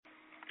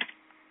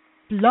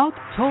Blog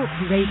Talk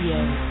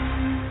Radio.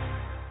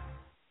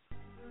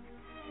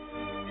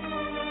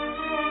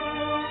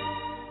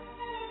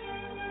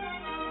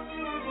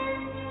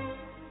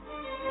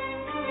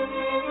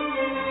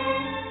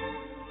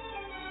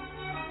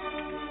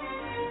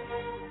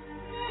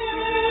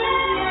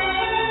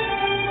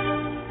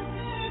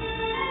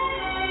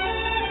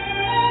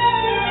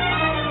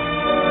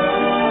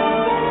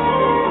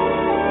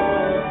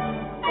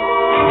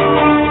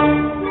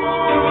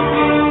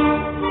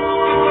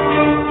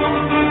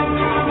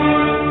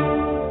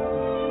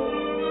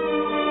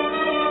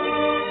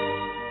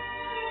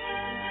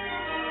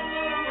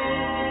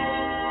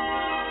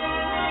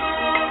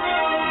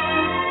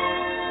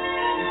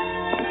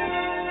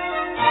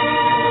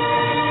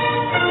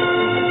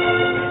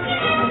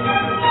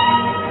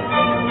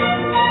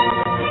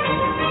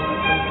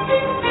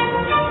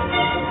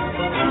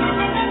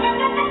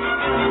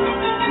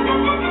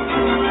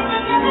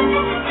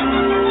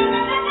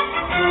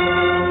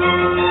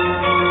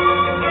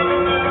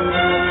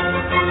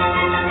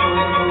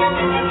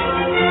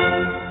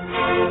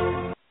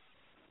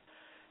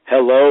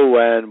 Hello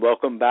and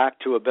welcome back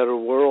to A Better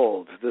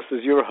World. This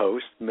is your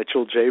host,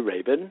 Mitchell J.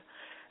 Rabin,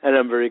 and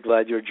I'm very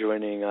glad you're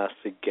joining us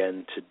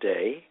again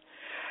today.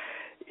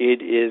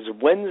 It is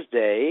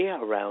Wednesday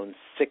around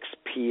 6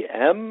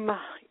 p.m.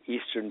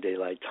 Eastern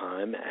Daylight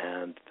Time,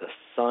 and the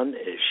sun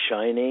is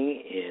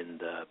shining in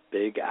the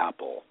Big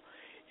Apple.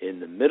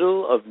 In the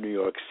middle of New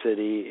York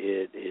City,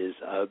 it is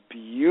a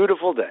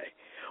beautiful day,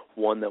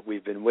 one that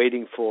we've been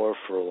waiting for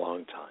a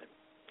long time.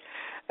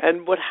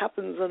 And what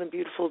happens on a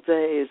beautiful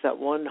day is that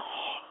one's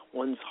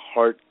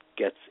heart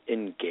gets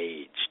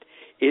engaged.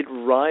 It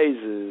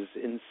rises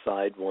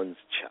inside one's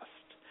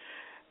chest.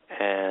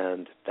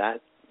 And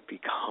that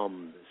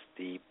becomes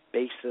the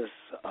basis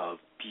of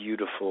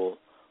beautiful,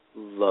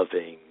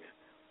 loving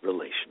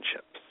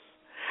relationships.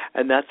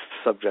 And that's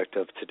the subject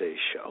of today's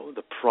show,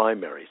 the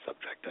primary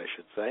subject, I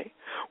should say,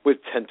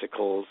 with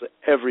tentacles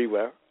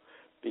everywhere,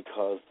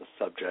 because the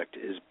subject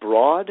is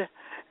broad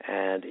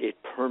and it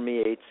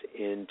permeates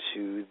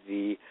into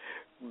the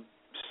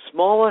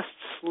smallest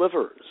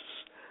slivers,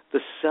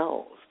 the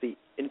cells, the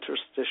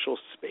interstitial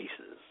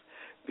spaces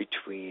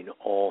between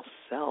all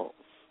cells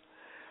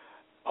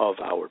of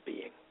our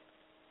being.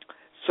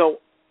 So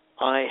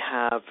I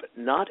have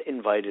not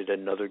invited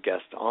another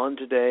guest on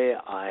today.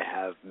 I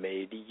have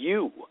made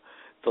you,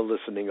 the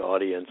listening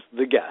audience,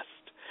 the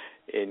guest,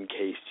 in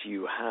case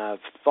you have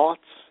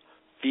thoughts,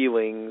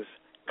 feelings,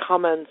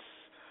 comments,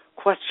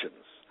 questions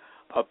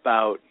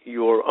about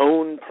your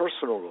own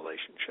personal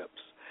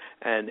relationships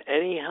and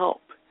any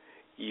help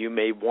you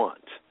may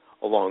want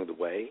along the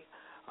way.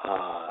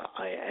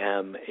 I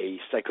am a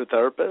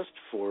psychotherapist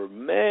for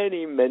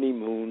many, many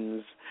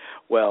moons.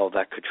 Well,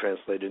 that could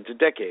translate into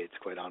decades,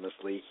 quite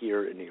honestly,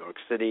 here in New York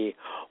City,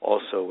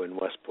 also in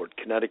Westport,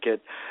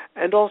 Connecticut.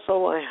 And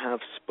also I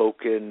have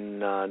spoken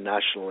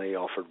nationally,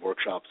 offered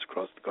workshops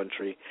across the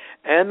country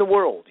and the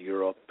world,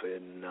 Europe,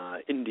 in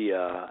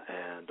India,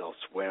 and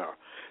elsewhere.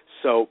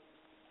 So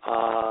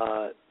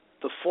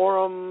the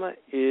forum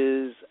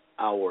is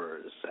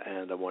ours,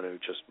 and I want to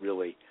just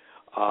really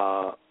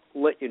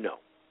let you know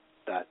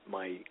that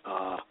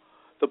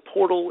the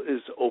portal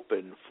is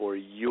open for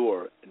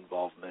your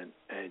involvement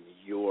and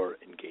your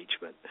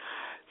engagement.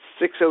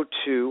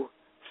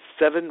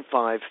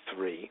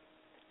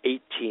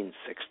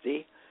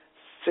 602-753-1860,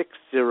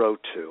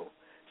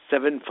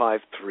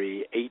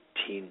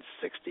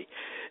 602-753-1860.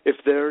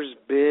 If there's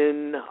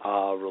been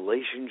a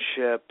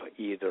relationship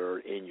either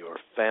in your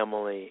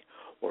family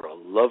or a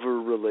lover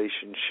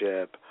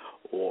relationship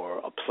or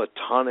a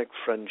platonic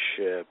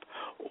friendship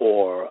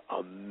or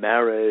a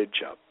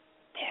marriage, a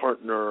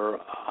partner,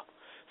 a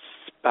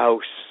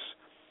spouse,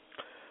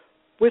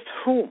 with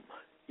whom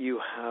you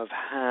have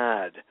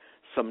had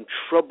some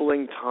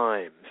troubling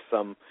times,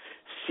 some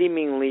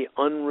seemingly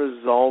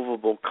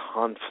unresolvable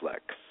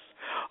conflicts,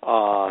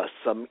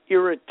 some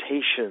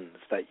irritations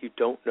that you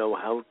don't know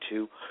how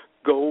to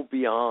go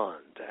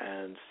beyond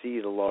and see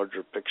the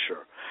larger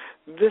picture.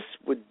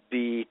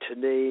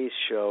 Today's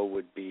show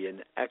would be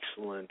an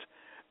excellent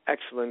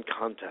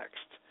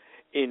context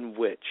in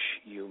which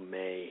you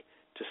may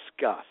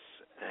discuss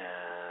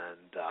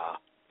and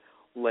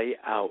lay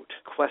out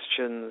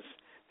questions,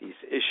 these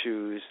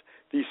issues,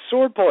 these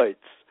sore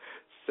points,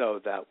 so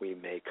that we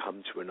may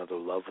come to another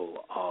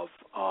level of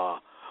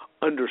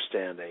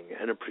understanding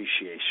and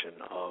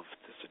appreciation of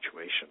the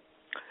situation.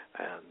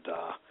 And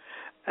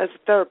as a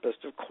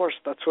therapist, of course,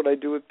 that's what I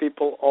do with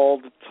people all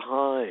the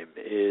time,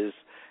 is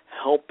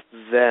help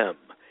them,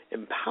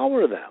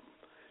 empower them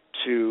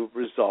to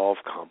resolve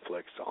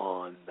conflicts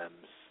on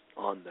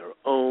their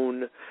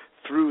own,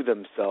 through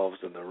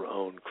themselves and their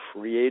own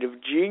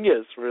creative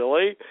genius,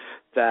 really,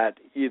 that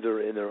either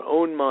in their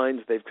own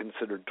minds they've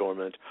considered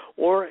dormant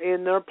or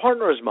in their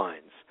partner's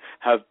minds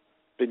have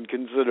been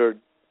considered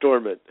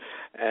dormant.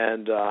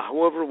 And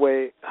however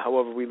we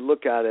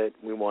look at it,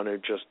 we want to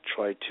just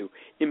try to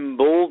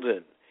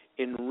embolden,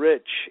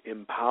 enrich,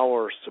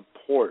 empower,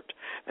 support,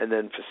 and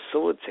then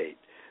facilitate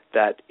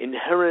that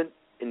inherent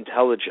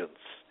intelligence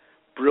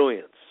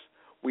brilliance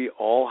we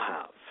all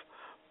have,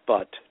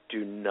 but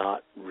do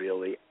not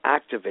really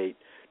activate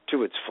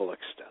to its full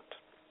extent.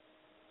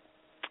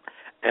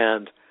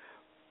 And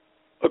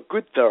a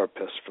good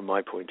therapist, from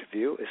my point of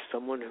view, is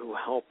someone who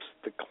helps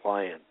the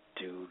client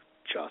do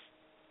just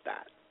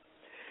that.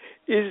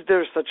 Is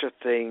there such a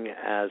thing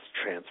as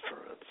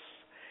transference?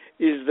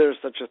 Is there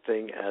such a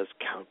thing as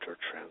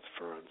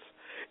countertransference?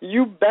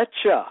 You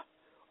betcha.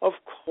 Of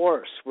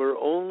course, we're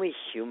only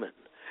human.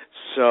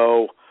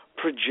 So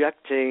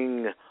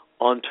projecting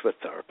onto a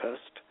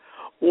therapist,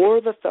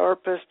 or the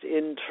therapist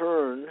in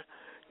turn,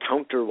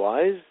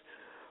 counterwise,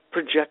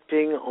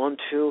 projecting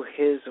onto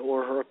his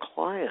or her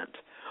client,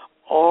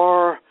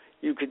 are,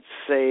 you could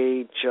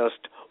say,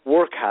 just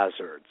work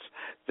hazards.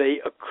 They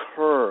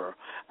occur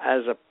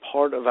as a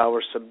part of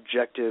our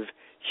subjective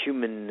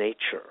human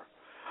nature.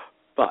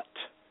 But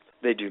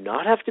they do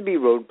not have to be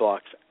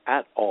roadblocks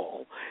at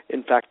all.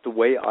 In fact, the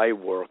way I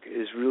work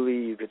is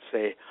really, you could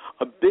say,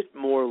 a bit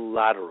more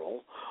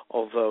lateral,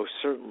 although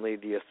certainly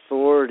the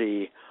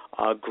authority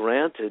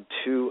granted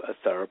to a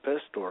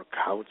therapist or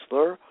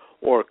counselor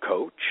or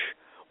coach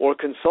or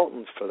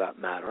consultant, for that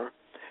matter,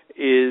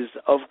 is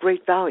of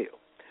great value,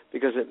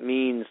 because it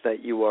means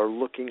that you are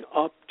looking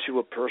up to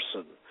a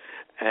person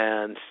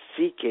and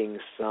seeking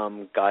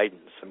some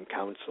guidance, some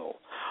counsel,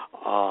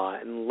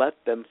 and let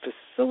them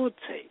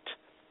facilitate.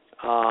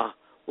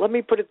 Let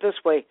me put it this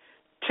way,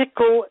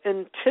 tickle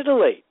and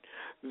titillate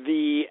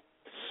the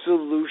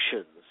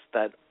solutions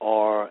that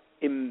are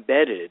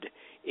embedded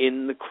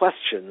in the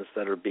questions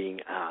that are being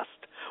asked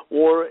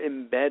or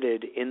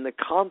embedded in the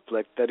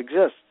conflict that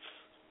exists.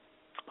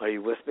 Are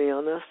you with me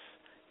on this?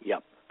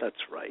 Yep, that's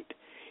right.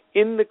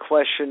 In the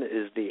question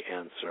is the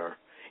answer.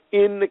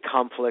 In the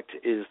conflict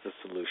is the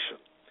solution.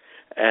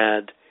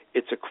 And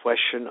it's a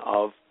question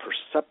of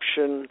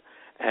perception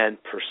and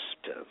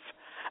perspective.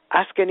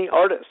 Ask any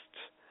artist.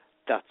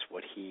 That's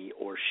what he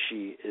or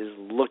she is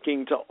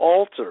looking to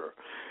alter,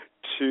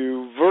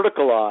 to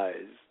verticalize,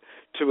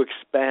 to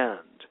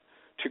expand,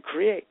 to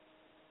create.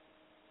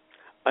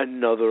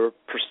 Another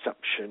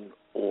perception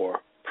or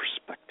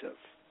perspective.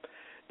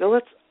 Now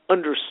let's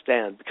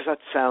understand, because that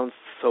sounds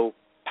so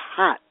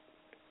pat,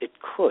 it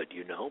could,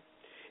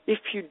 if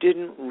you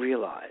didn't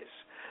realize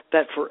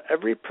that for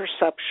every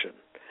perception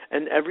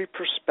and every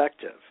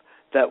perspective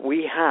that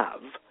we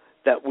have,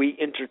 that we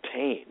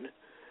entertain,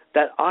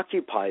 that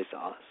occupies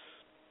us,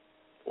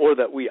 or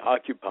that we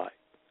occupy,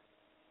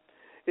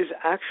 is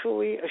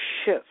actually a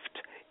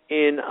shift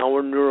in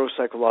our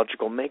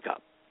neuropsychological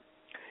makeup.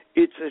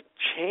 It's a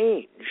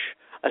change,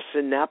 a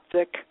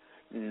synaptic,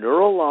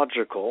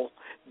 neurological,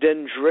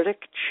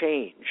 dendritic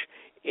change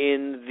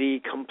in the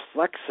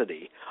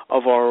complexity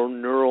of our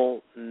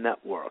neural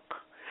network.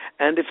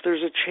 And if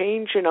there's a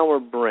change in our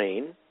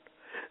brain,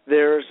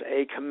 there's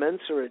a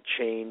commensurate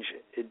change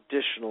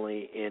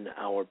additionally in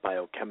our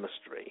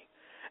biochemistry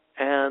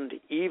and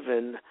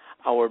even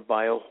our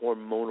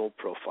biohormonal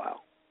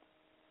profile.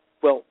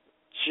 Well,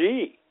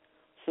 gee,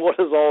 what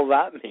does all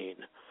that mean?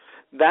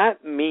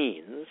 That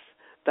means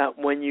that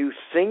when you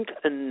think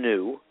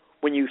anew,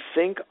 when you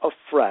think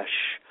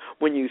afresh,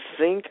 when you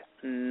think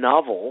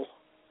novelly,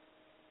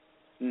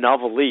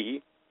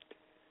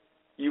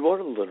 you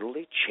are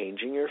literally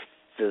changing your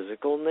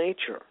physical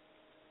nature.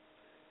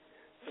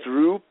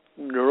 Through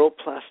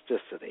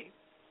neuroplasticity,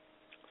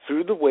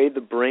 through the way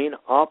the brain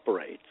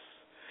operates,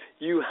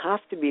 you have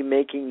to be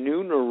making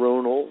new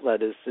neuronal,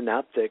 that is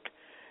synaptic,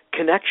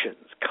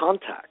 connections,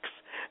 contacts.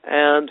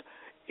 And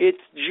it's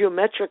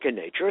geometric in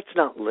nature. It's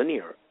not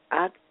linear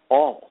at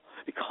all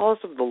because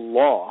of the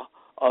law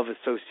of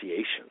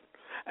association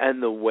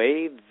and the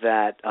way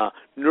that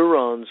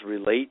neurons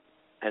relate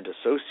and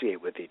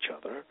associate with each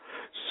other.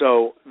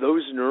 So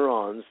those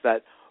neurons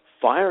that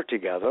fire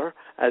together,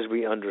 as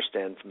we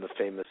understand from the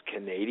famous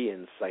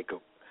Canadian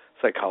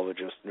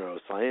psychologist,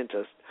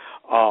 neuroscientist,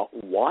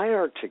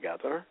 wire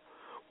together.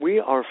 We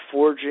are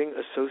forging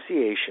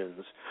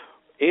associations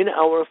in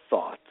our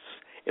thoughts,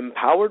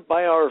 empowered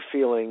by our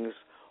feelings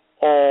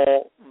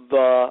all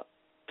the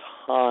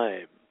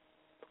time.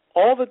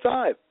 All the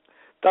time.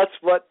 That's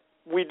what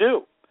we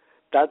do.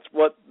 That's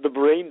what the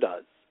brain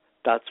does.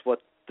 That's what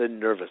the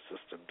nervous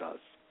system does.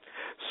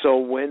 So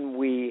when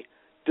we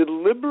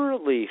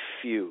deliberately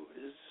fuse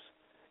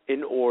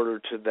in order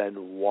to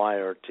then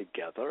wire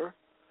together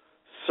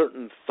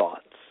certain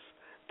thoughts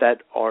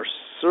that are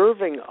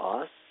serving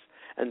us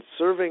and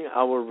serving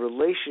our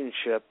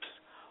relationships,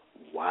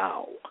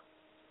 wow,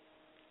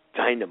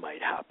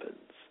 dynamite happens.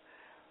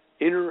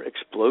 Inner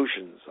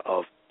explosions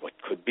of what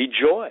could be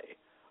joy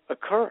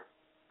occur.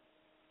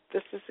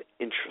 This is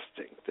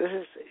interesting. This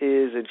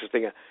is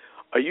interesting.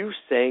 Are you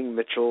saying,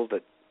 Mitchell,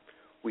 that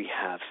we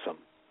have some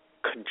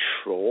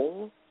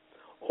control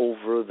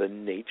over the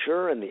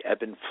nature and the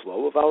ebb and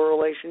flow of our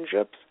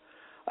relationships?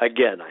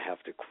 Again, I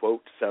have to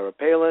quote Sarah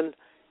Palin,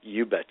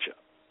 you betcha.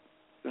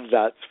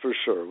 That's for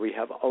sure. We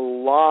have a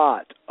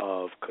lot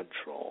of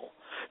control.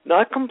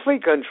 Not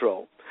complete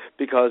control,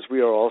 because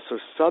we are also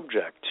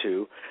subject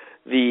to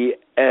the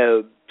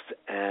ebbs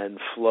and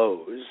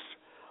flows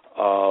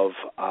of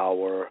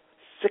our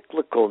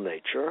cyclical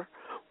nature,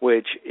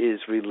 which is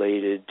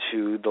related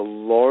to the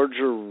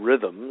larger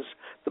rhythms,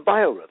 the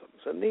biorhythms.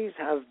 And these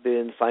have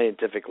been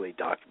scientifically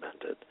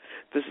documented.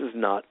 This is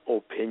not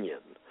opinion.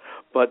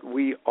 But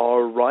we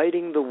are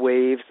riding the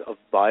waves of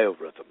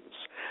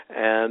biorhythms.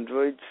 And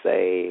we'd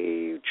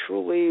say,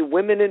 truly,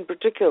 women in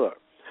particular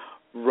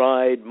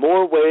ride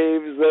more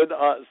waves than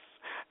us.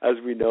 As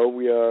we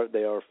know,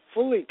 they are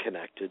fully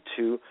connected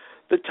to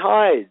the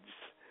tides,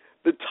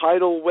 the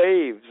tidal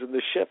waves and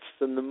the shifts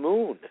in the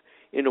moon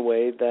in a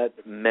way that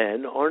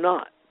men are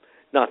not.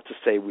 Not to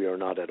say we are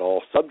not at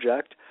all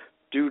subject.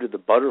 Due to the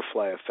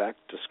butterfly effect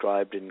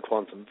described in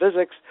quantum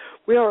physics,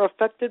 we are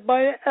affected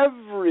by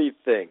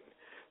everything.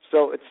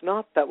 So it's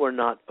not that we're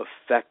not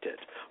affected,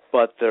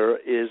 but there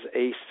is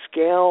a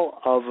scale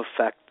of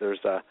effect.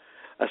 There's a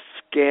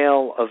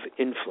scale of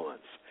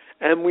influence,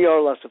 and we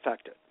are less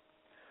affected.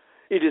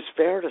 It is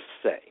fair to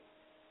say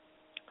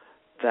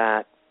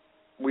that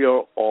we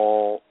are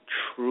all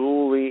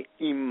truly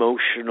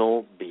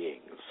emotional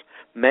beings,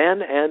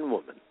 man and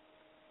woman.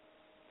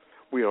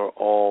 We are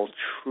all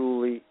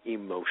truly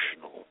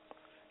emotional,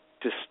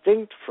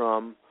 distinct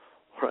from,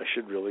 or I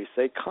should really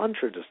say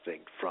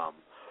contradistinct from,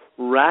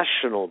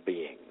 rational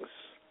beings.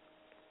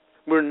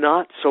 We're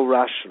not so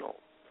rational,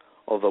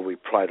 although we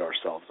pride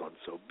ourselves on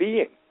so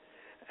being,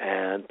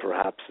 and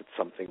perhaps it's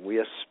something we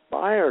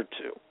aspire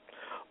to.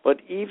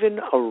 But even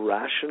a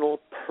rational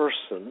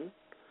person,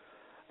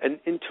 an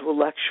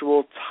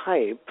intellectual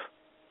type,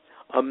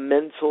 a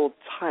mental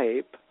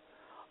type,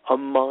 a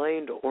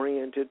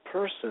mind-oriented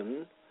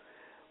person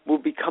will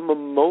become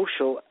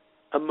emotional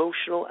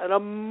at a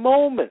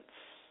moment's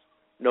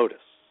notice.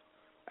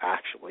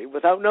 Actually,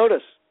 without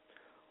notice.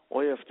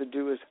 All you have to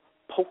do is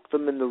poke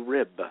them in the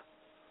rib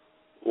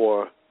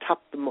or tap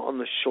them on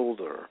the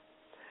shoulder,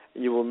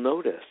 and you will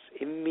notice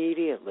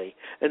immediately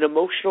an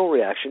emotional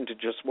reaction to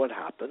just what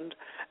happened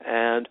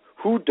and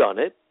who done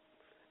it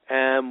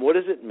and what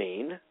does it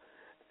mean,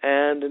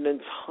 and an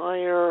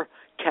entire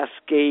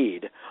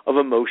cascade of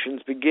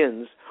emotions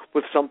begins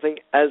with something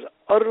as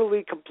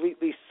utterly,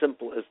 completely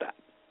simple as that.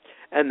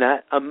 And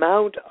that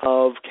amount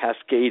of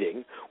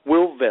cascading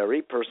will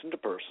vary person to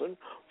person.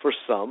 For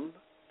some,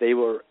 they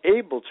were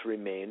able to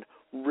remain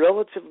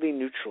relatively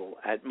neutral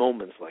at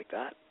moments like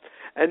that.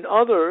 And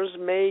others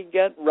may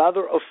get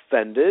rather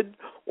offended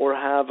or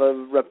have a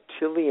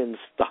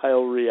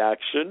reptilian-style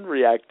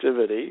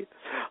reactivity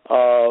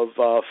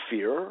of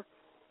fear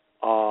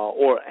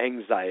or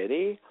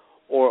anxiety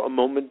or a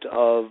moment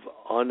of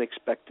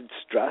unexpected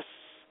stress,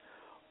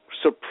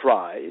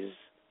 surprise.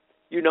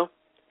 You know,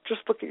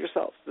 just look at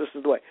yourself. This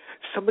is the way.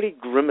 If somebody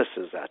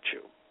grimaces at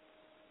you,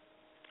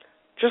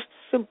 just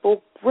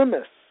simple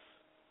grimace.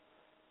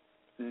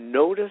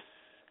 Notice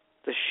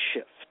the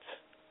shift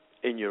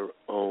in your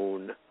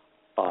own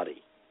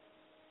body.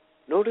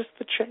 Notice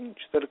the change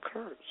that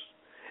occurs.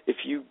 If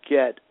you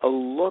get a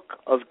look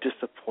of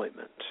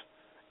disappointment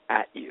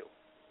at you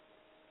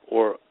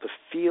or the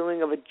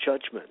feeling of a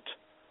judgment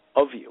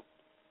of you,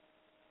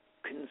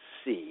 you can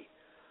see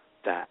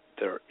that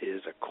there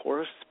is a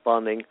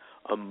corresponding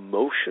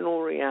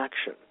emotional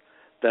reaction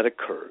that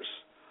occurs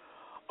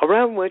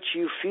around which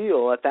you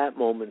feel at that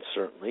moment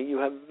certainly you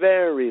have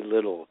very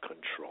little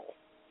control.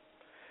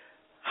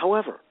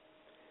 However,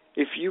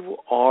 if you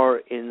are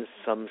in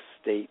some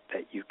state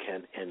that you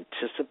can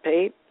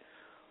anticipate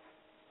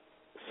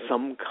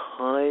some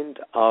kind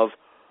of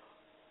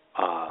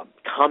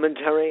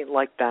commentary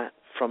like that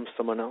from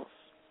someone else,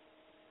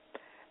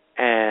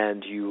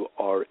 and you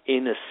are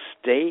in a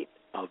state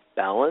of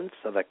balance,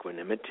 of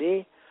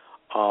equanimity,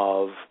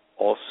 of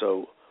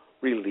also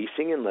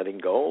releasing and letting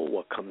go of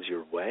what comes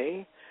your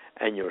way,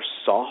 and you're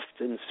soft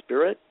in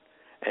spirit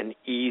and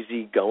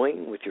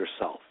easygoing with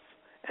yourself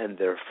and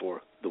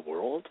therefore the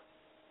world,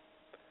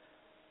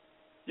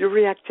 your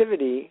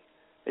reactivity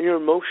and your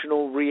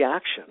emotional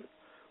reaction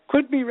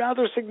could be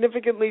rather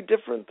significantly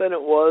different than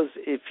it was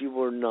if you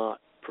were not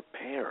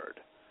prepared.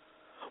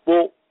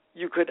 Well,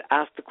 you could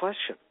ask the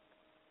question,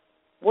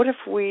 what if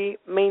we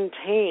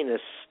maintain a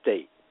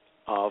state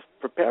of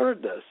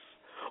preparedness?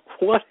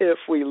 What if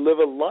we live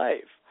a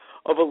life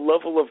of a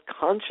level of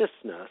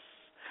consciousness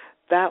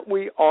that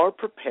we are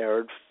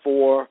prepared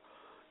for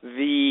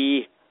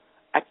the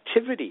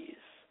activities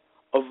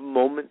of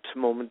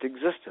moment-to-moment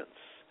existence?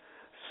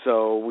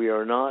 So we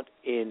are not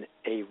in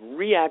a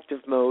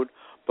reactive mode,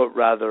 but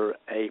rather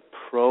a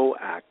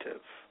proactive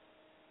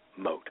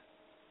mode.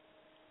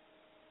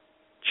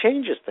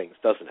 Changes things,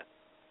 doesn't it?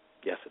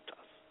 Yes, it does.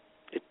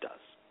 It does.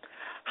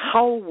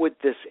 How would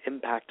this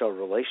impact our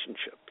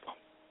relationship?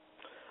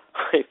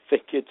 I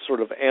think it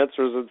sort of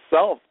answers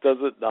itself, does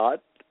it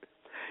not?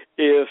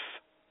 If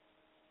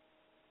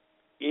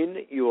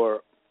in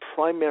your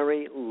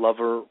primary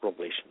lover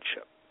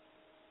relationship,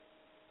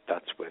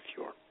 that's with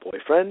your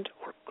boyfriend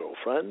or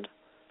girlfriend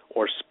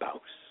or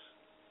spouse,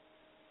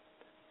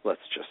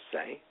 let's just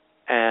say,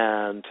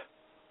 and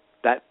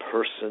that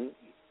person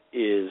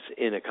is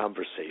in a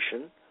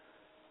conversation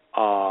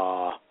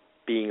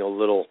being a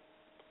little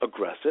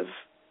aggressive,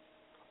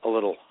 a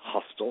little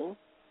hostile,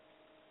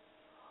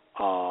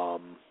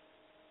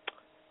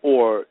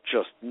 or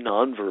just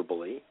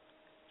non-verbally,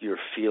 you're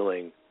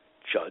feeling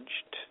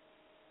judged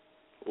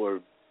or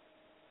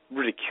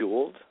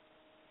ridiculed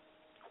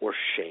or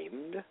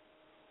shamed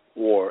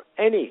or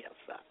any of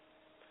that,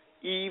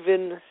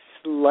 even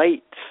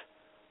slight,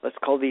 let's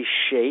call these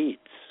shades,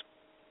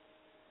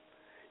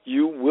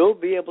 you will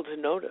be able to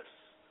notice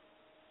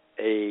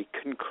a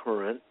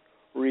concurrent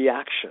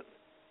reaction.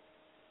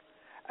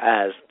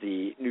 As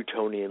the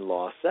Newtonian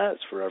law says,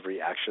 for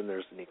every action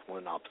there's an equal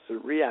and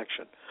opposite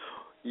reaction.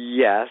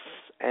 Yes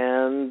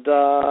and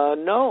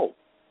no.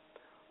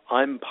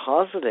 I'm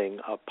positing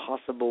a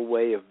possible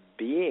way of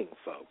being,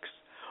 folks,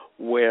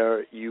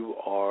 where you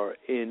are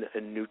in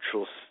a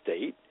neutral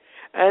state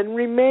and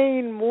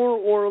remain more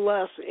or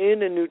less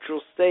in a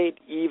neutral state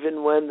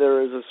even when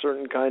there is a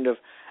certain kind of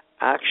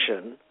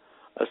action,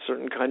 a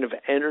certain kind of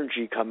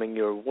energy coming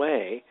your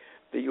way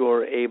that you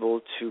are able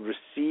to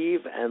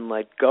receive and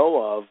let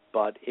go of,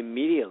 but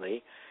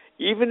immediately,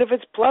 even if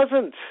it's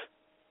pleasant.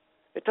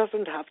 It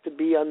doesn't have to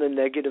be on the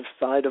negative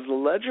side of the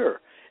ledger.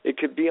 It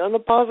could be on the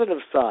positive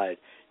side.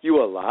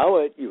 You allow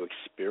it, you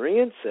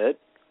experience it.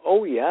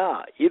 Oh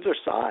yeah, either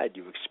side,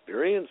 you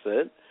experience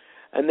it,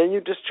 and then you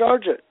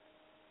discharge it.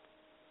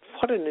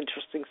 What an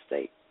interesting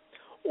state.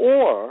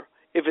 Or,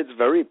 if it's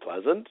very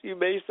pleasant, you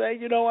may say,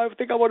 I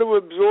think I want to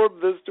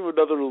absorb this to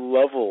another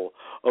level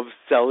of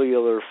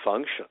cellular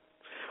function.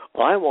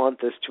 I want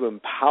this to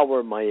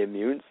empower my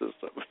immune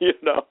system,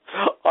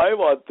 I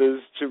want this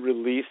to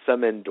release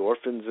some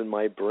endorphins in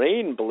my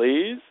brain,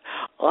 please.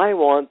 I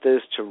want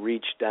this to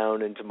reach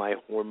down into my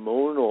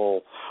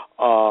hormonal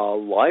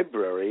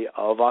library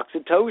of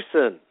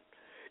oxytocin.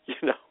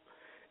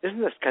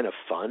 Isn't this kind of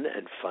fun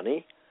and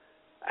funny?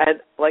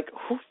 And,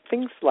 who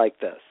thinks like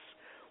this?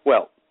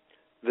 Well,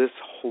 this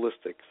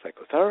holistic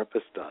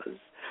psychotherapist does,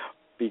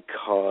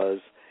 because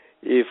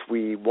if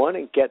we want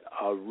to get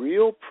a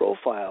real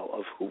profile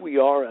of who we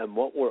are and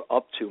what we're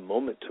up to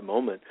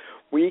moment,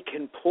 we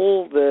can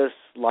pull this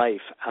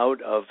life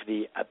out of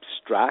the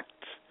abstract,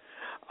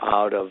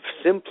 out of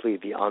simply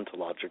the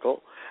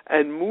ontological,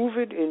 and move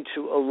it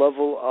into a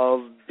level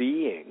of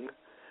being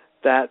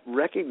that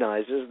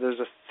recognizes there's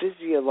a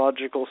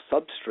physiological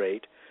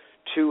substrate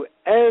to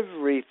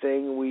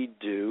everything we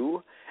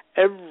do,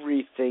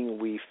 everything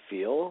we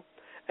feel,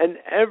 and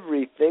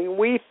everything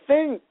we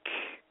think.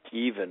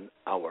 Even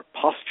our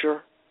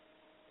posture,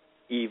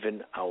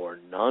 even our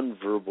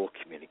nonverbal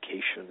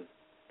communication,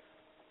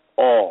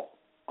 all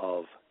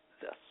of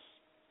this.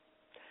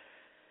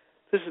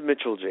 This is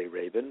Mitchell J.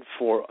 Rabin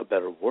for A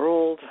Better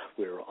World.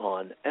 We're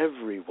on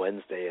every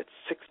Wednesday at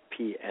 6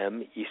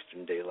 p.m.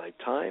 Eastern Daylight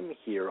Time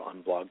here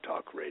on Blog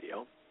Talk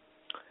Radio.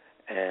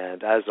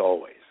 And as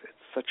always, it's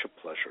such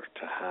a pleasure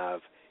to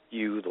have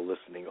you, the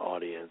listening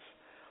audience,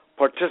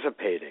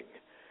 participating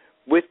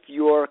with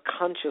your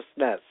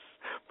consciousness,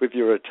 with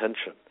your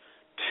attention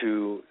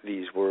to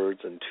these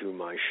words and to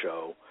my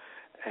show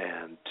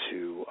and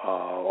to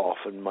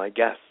often my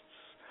guests,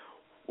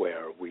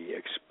 where we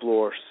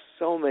explore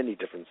so many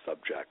different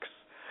subjects,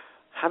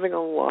 having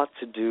a lot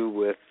to do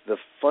with the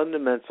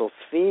fundamental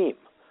theme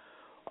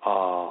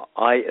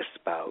I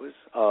espouse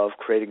of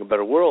creating a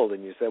better world.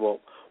 And you say, well,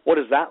 what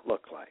does that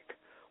look like?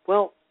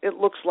 Well, it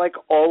looks like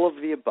all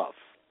of the above.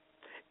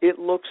 It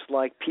looks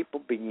like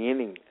people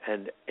beginning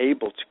and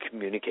able to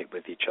communicate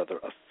with each other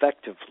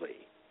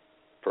effectively,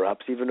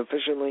 perhaps even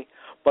efficiently,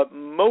 but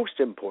most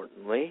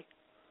importantly,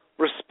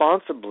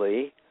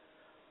 responsibly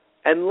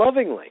and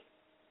lovingly,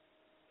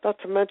 not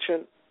to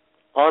mention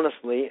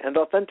honestly and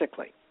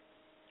authentically.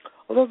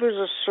 Although there's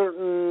a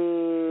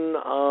certain,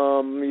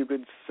 you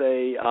could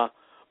say,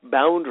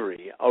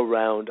 boundary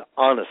around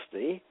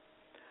honesty,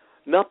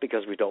 not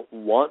because we don't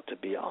want to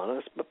be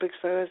honest, but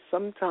because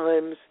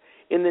sometimes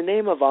in the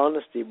name of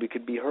honesty we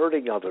could be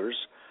hurting others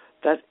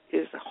that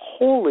is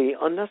wholly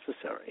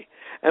unnecessary.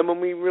 And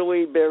when we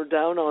really bear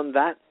down on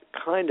that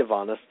kind of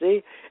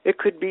honesty, it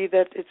could be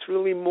that it's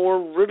really more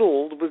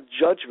riddled with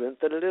judgment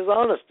than it is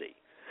honesty.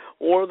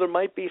 Or there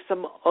might be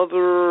some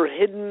other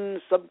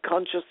hidden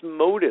subconscious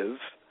motive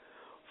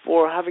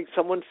for having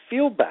someone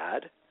feel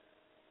bad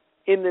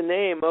in the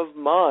name of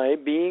my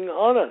being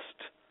honest,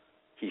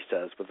 he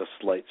says with a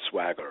slight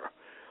swagger,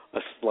 a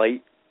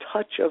slight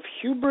touch of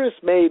hubris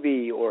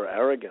maybe, or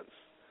arrogance.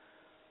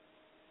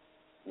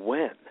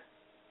 When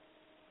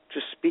to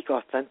speak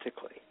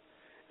authentically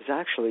is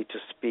actually to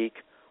speak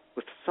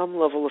with some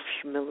level of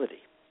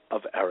humility,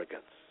 of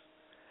arrogance.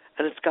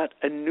 And it's got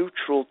a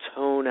neutral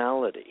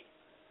tonality.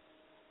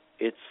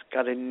 It's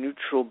got a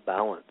neutral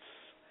balance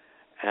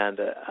and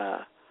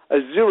a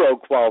zero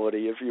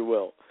quality, if you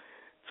will.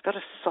 It's got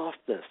a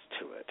softness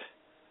to it,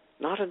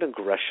 not an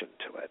aggression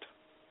to it.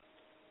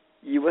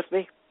 You with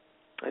me?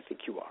 I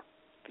think you are.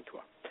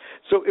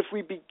 So if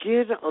we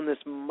begin on this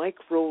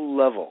micro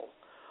level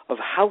of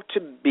how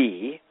to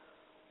be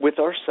with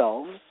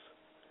ourselves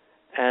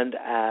and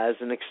as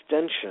an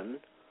extension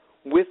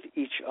with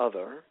each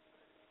other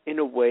in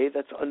a way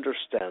that's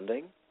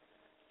understanding,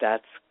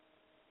 that's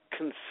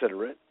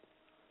considerate,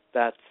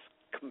 that's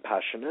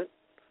compassionate,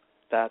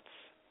 that's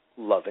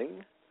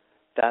loving,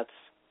 that's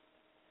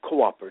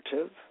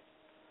cooperative,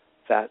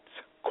 that's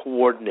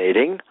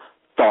coordinating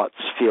thoughts,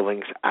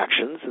 feelings,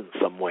 actions in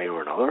some way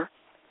or another.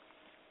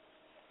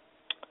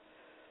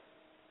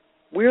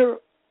 We're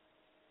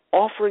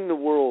offering the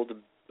world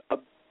a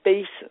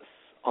basis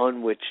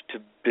on which to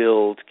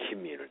build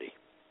community.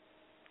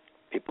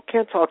 People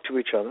can't talk to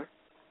each other.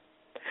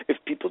 If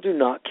people do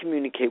not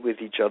communicate with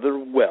each other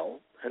well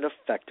and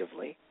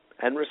effectively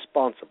and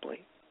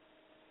responsibly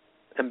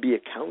and be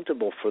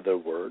accountable for their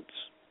words,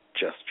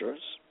 gestures,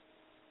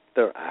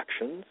 their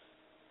actions,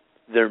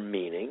 their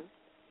meaning,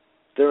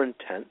 their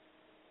intent,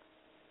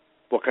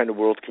 what kind of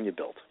world can you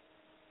build?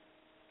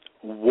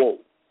 Whoa,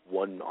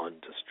 one on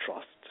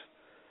distrust,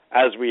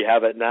 as we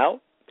have it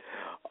now,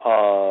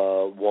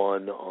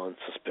 one on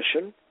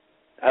suspicion,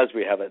 as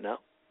we have it now.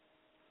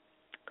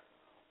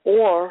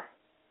 Or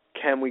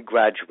can we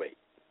graduate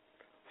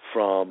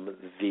from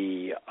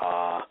the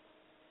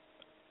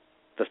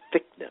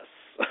thickness,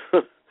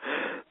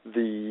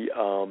 the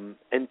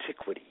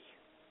antiquity,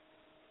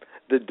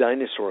 the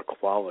dinosaur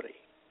quality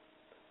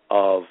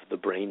of the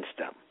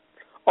brainstem,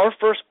 our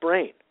first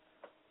brain,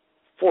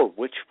 for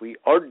which we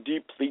are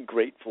deeply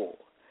grateful,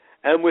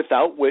 and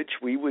without which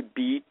we would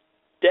be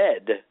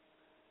dead.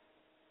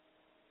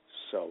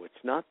 So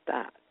it's not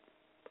that,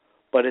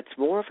 but it's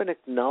more of an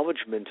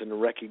acknowledgement and a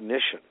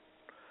recognition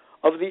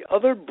of the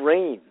other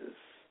brains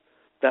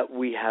that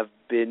we have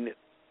been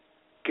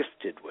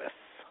gifted with.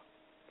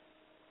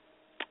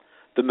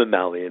 The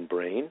mammalian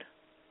brain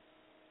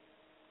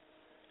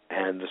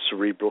and the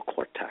cerebral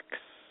cortex.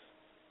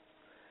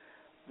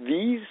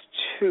 These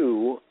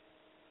two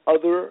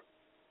other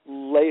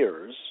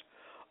layers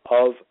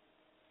of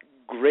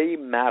gray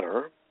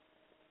matter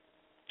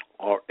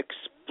are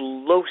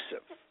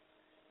explosive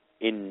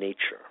in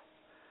nature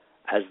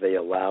as they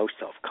allow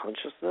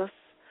self-consciousness,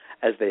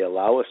 as they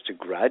allow us to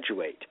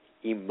graduate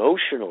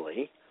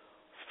emotionally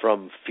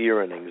from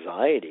fear and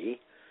anxiety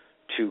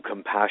to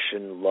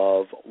compassion,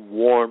 love,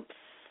 warmth,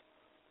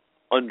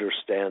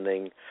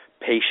 understanding,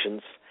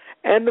 patience,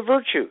 and the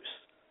virtues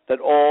that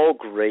all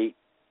great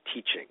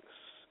teachings,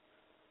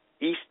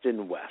 East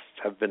and West,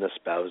 have been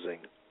espousing,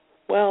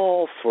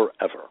 well,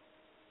 forever,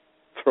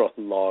 for a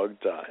long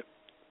time.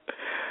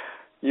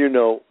 You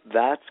know,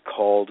 that's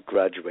called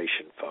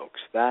graduation, folks.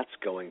 That's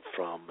going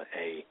from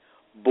a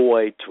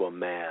boy to a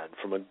man,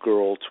 from a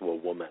girl to a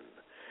woman.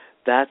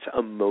 That's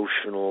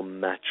emotional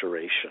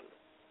maturation.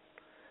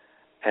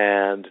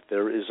 And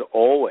there is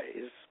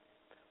always,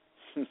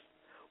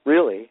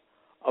 really,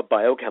 a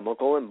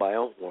biochemical and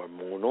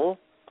biohormonal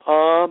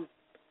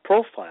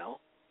profile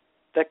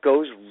that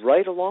goes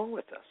right along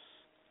with this.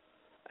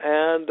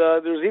 And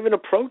there's even a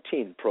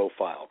protein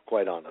profile,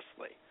 quite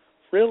honestly.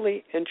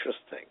 Really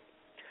interesting.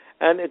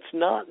 And it's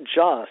not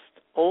just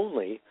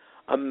only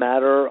a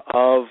matter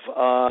of,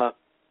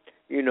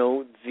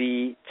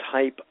 the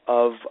type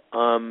of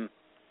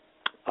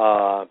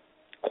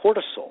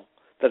cortisol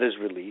that is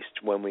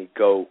released when we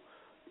go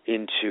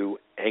into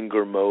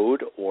anger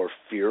mode or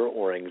fear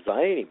or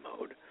anxiety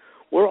mode.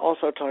 We're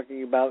also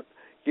talking about,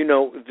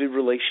 the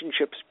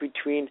relationships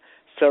between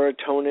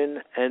serotonin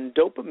and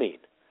dopamine.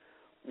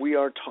 We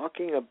are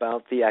talking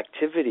about the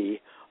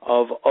activity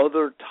of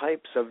other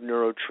types of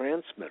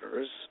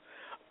neurotransmitters,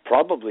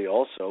 probably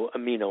also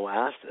amino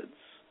acids.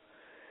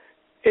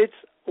 It's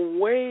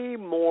way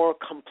more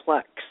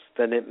complex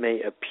than it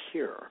may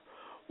appear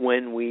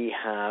when we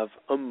have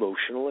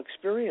emotional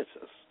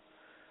experiences.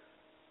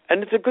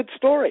 And it's a good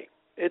story.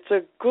 It's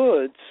a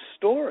good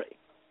story.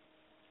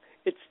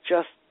 It's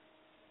just,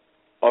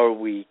 are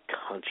we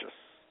conscious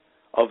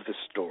of the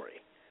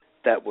story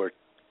that we're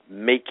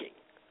making?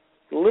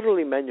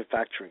 Literally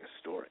manufacturing a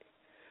story.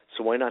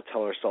 So why not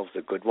tell ourselves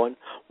a good one?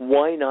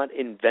 Why not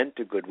invent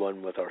a good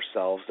one with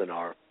ourselves and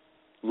our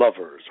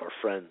lovers, our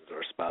friends,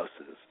 our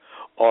spouses,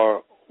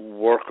 our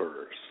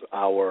workers,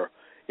 our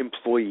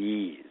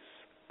employees,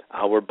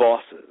 our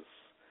bosses,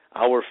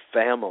 our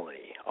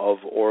family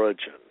of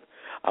origin,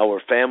 our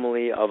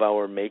family of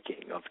our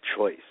making, of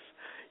choice.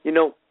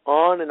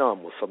 On and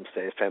on. Well, some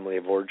say a family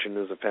of origin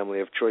is a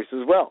family of choice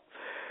as well.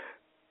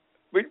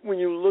 But when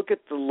you look at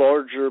the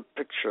larger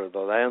picture, the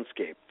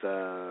landscape,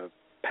 the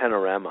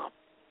panorama,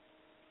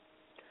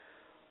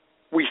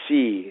 we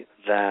see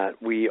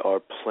that we are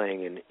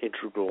playing an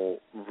integral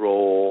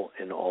role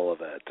in all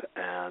of it,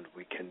 and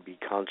we can be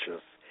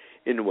conscious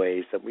in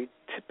ways that we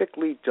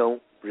typically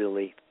don't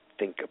really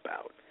think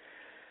about.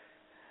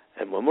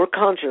 And when we're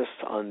conscious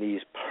on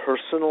these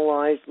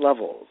personalized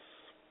levels,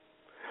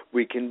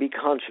 we can be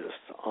conscious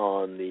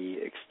on the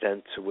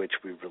extent to which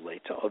we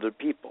relate to other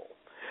people.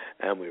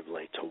 And we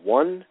relate to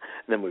one,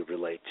 and then we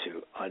relate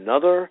to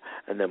another,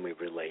 and then we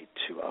relate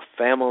to a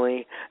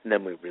family, and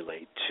then we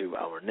relate to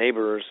our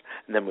neighbors,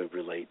 and then we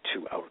relate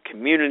to our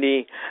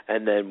community,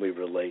 and then we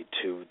relate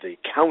to the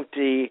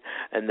county,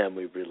 and then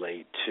we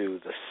relate to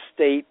the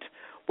state.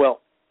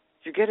 Well,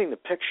 you're getting the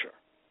picture.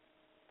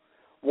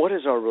 What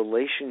is our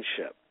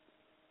relationship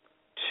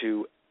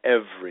to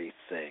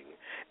everything?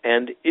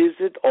 And is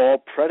it all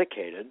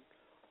predicated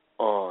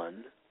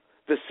on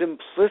the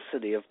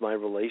simplicity of my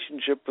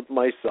relationship with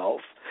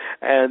myself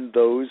and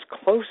those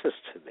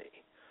closest to me?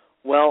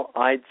 Well,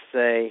 I'd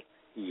say,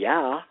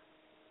 yeah,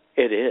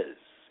 it is.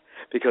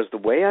 Because the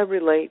way I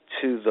relate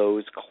to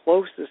those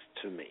closest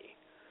to me,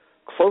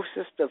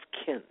 closest of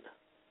kin,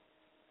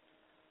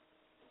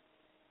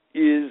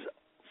 is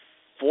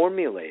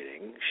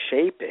formulating,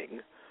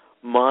 shaping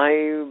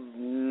my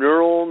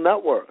neural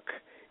network.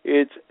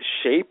 It's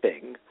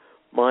shaping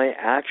my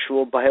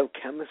actual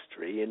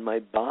biochemistry in my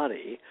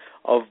body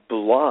of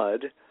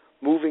blood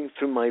moving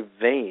through my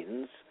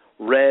veins,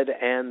 red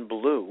and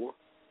blue,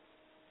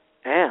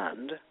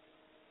 and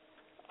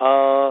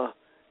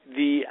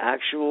the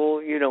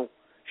actual,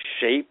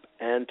 shape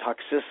and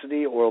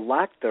toxicity or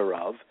lack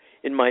thereof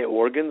in my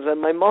organs and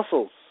my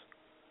muscles,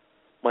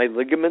 my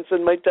ligaments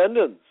and my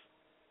tendons.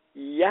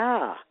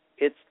 Yeah,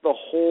 it's the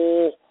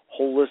whole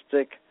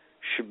holistic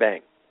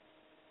shebang.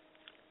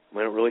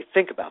 We don't really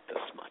think about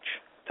this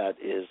much. That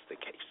is the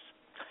case.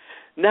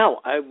 Now,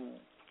 I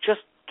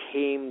just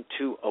came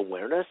to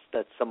awareness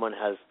that someone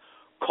has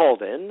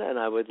called in, and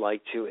I would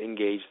like to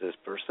engage this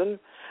person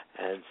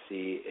and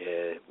see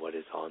what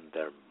is on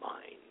their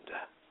mind.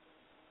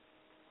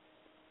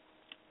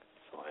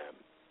 So I am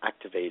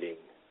activating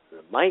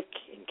the mic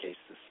in case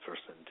this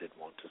person did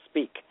want to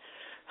speak.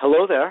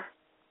 Hello there.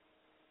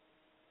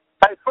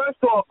 Hey,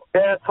 first off,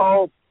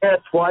 asshole,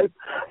 asswipe,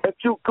 if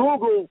you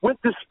Google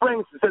Winter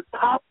Springs, it's the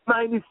top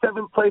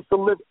 97 place to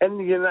live in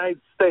the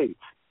United States.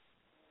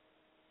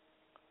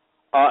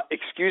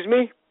 Excuse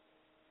me?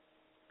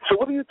 So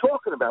what are you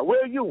talking about?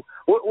 Where are you?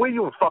 Where are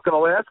you, in fucking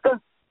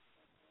Alaska?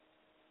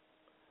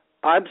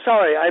 I'm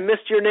sorry, I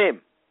missed your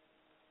name.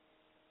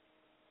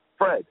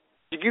 Fred.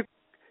 Did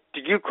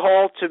you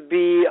call to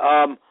be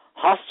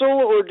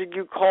hostile, or did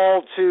you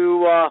call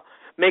to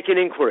make an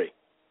inquiry?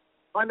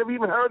 I never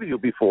even heard of you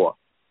before.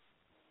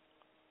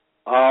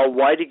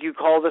 Why did you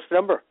call this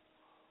number?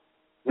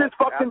 Just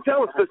fucking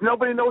tell us, because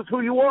nobody knows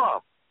who you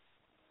are.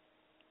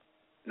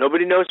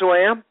 Nobody knows who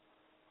I am?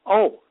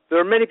 Oh, there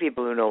are many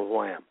people who know who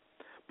I am.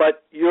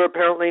 But you're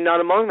apparently not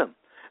among them.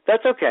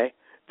 That's okay.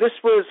 This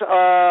was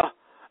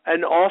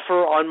an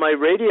offer on my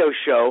radio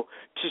show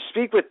to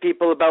speak with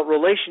people about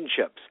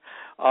relationships.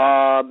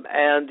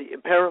 And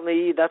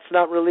apparently that's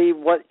not really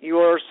what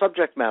your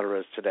subject matter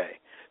is today.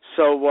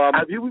 So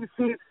have you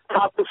received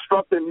top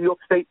destruct in New York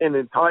State and the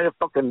entire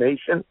fucking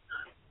nation?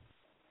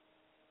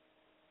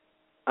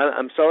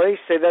 I'm sorry,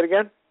 say that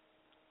again?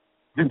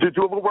 Did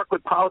you ever work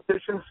with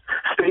politicians,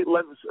 state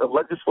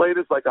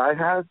legislators like I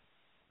have?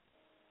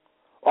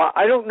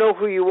 I don't know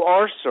who you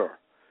are, sir.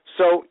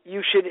 So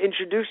you should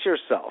introduce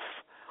yourself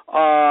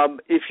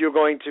if you're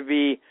going to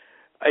be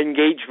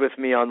engaged with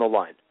me on the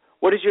line.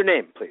 What is your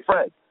name, please?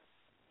 Fred.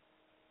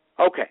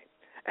 Okay.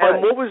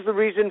 And Fred. what was the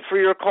reason for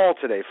your call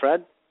today,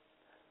 Fred?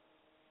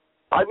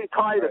 I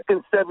retired at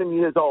 7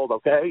 years old,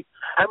 okay?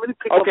 How many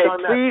people have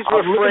done that? Please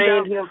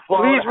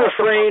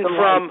refrain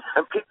from...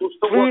 And people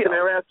still working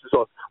their asses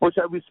off, which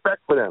I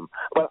respect for them.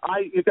 But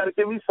you got to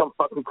give me some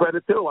fucking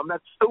credit, too. I'm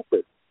not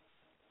stupid.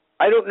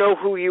 I don't know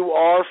who you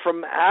are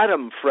from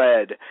Adam,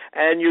 Fred,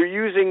 and you're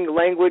using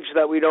language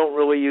that we don't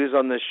really use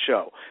on this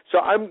show. So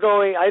I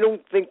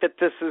don't think that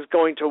this is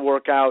going to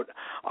work out.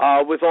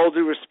 With all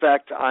due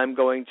respect, I'm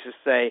going to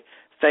say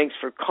thanks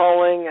for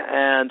calling,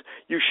 and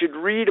you should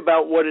read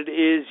about what it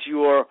is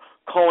you're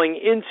calling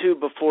into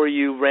before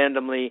you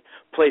randomly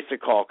place a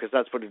call, because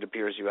that's what it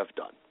appears you have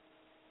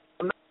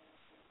done.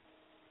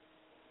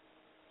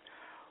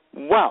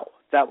 Wow,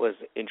 that was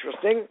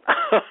interesting.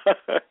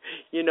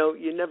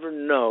 You never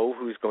know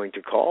who's going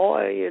to call.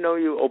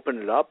 You open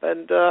it up,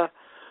 and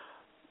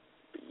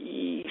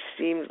he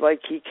seems like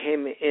he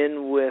came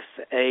in with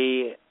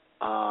an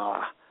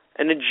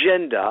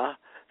agenda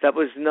that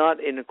was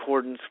not in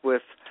accordance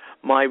with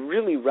my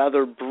really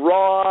rather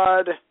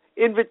broad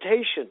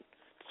invitation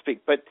to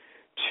speak, but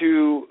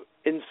to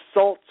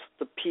insult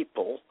the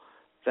people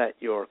that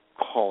you're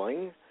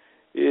calling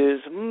is,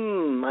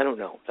 I don't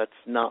know, that's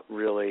not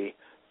really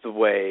the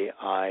way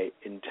I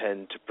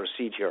intend to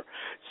proceed here.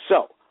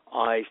 So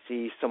I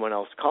see someone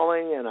else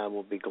calling, and I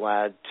will be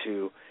glad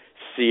to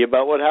see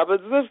about what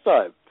happens this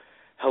time.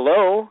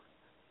 Hello?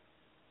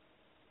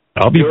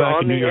 I'll be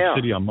back in New York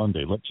City on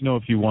Monday. Let you know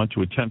if you want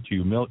to attempt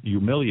to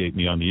humiliate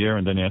me on the air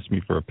and then ask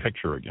me for a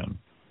picture again.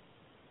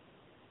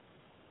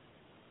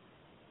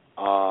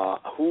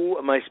 Who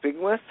am I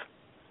speaking with?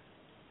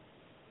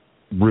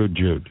 Rude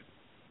Jude.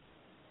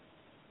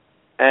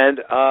 And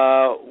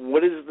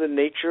what is the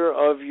nature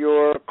of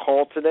your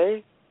call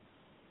today?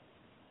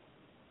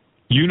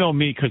 You know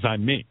me because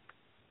I'm me.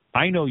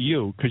 I know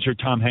you because you're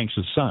Tom Hanks'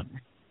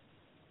 son.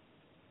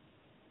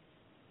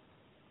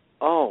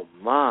 Oh,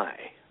 my.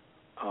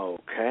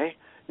 Okay.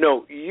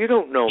 No, you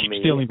don't know me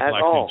stealing at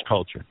black all. man's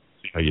culture.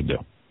 See how you do.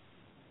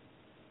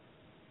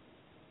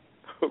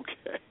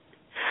 Okay.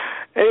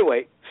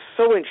 Anyway,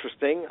 so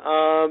interesting.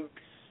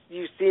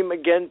 You seem,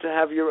 again, to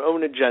have your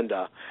own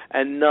agenda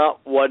and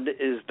not what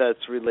is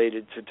that's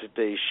related to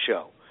today's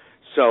show.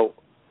 So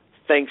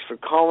thanks for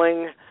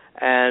calling,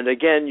 And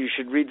again, you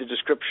should read the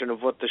description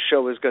of what the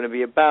show is going to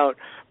be about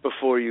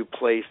before you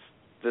place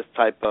this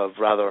type of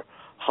rather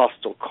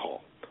hostile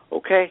call.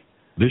 Okay?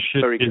 This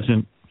shit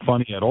isn't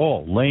funny at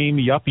all. Lame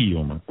yuppie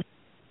humor.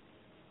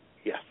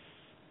 Yes.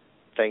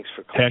 Thanks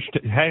for calling.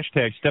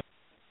 Hashtag step.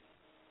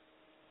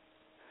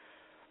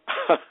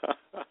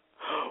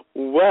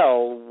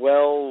 Well.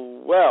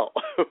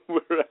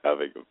 We're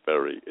having a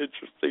very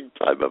interesting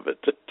time of it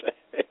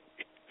today.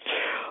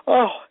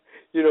 Oh,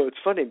 it's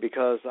funny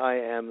because I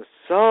am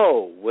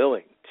so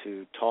willing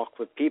to talk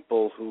with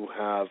people who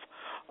have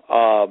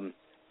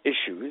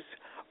issues,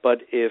 but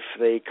if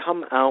they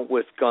come out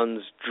with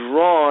guns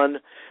drawn,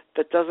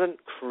 that doesn't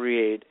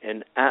create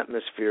an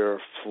atmosphere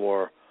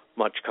for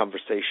much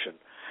conversation,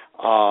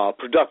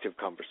 productive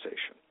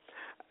conversation.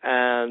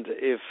 And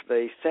if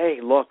they say,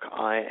 look,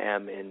 I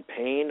am in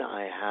pain,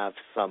 I have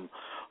some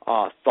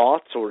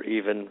thoughts, or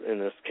even in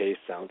this case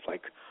sounds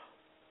like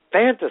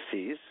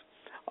fantasies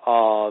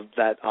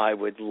that I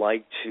would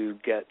like to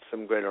get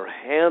some greater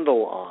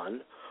handle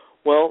on,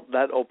 well,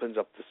 that opens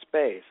up the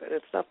space. And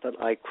it's not that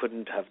I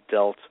couldn't have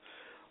dealt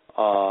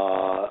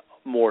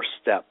more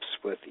steps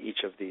with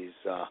each of these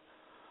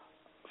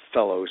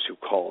fellows who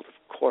called.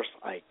 Of course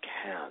I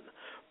can.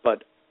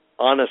 But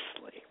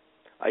honestly,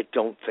 I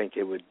don't think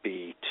it would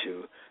be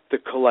to the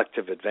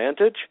collective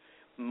advantage,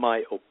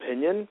 my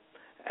opinion,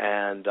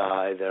 and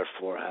I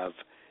therefore have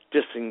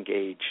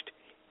disengaged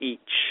each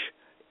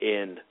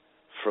in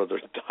further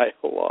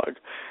dialogue.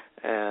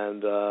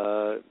 And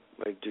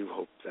I do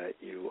hope that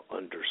you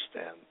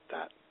understand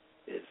that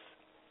is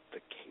the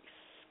case.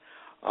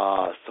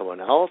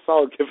 Someone else,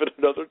 I'll give it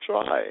another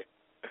try.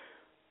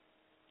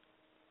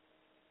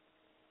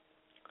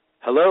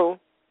 Hello?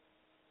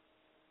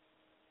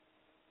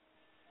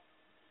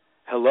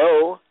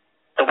 Hello?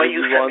 The way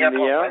you set me up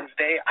on air?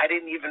 Wednesday, I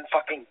didn't even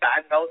fucking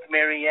badmouth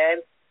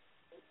Marianne.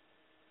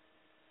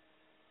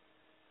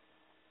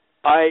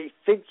 I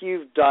think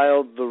you've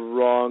dialed the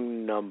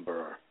wrong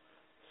number.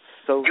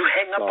 So you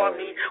hang up sorry. on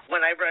me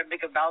whenever I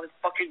make a valid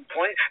fucking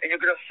point, and you're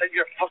gonna send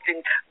your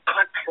fucking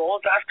cunt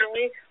trolls after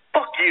me?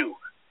 Fuck you.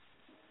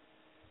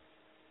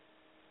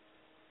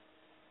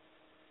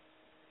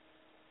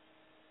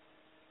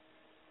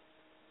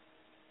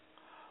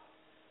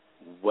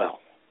 Well,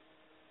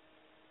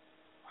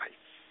 I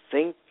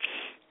think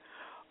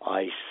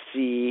I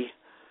see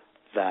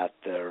that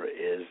there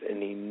is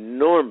an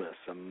enormous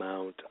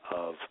amount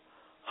of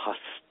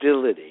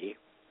hostility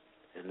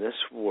in this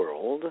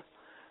world,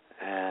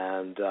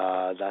 and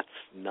that's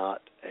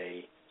not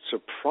a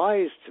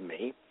surprise to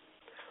me.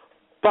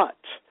 But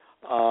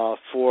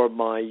for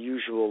my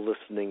usual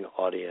listening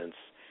audience,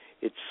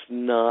 it's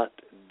not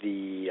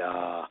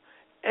the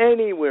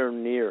anywhere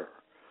near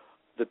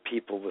the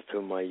people with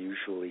whom I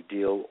usually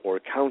deal or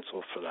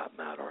counsel, for that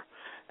matter.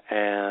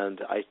 And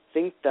I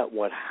think that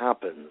what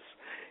happens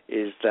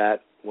is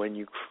that when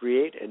you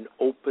create an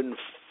open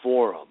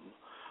forum,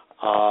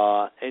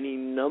 any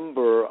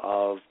number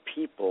of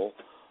people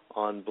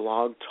on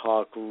Blog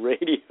Talk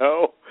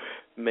Radio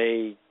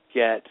may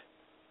get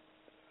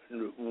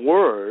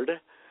word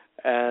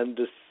and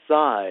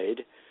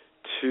decide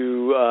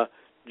to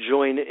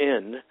join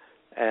in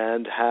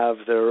and have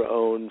their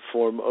own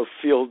form of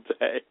field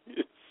day.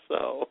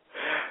 So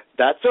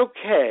that's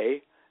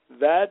okay.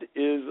 That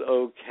is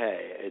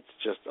okay. It's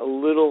just a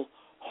little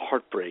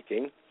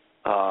heartbreaking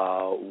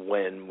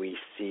when we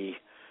see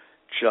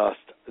just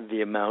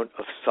the amount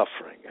of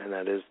suffering, and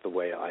that is the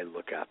way I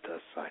look at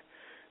this.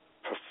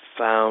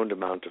 Profound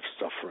amount of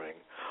suffering.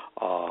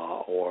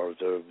 Or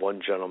the one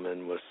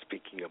gentleman was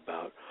speaking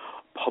about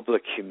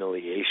public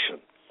humiliation.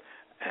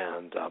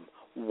 And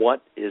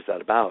what is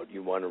that about?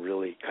 You want to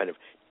really kind of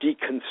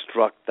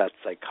deconstruct that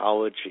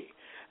psychology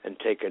and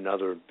take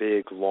another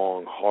big,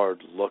 long,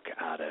 hard look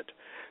at it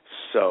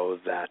so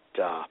that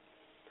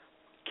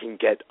can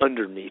get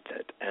underneath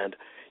it. And,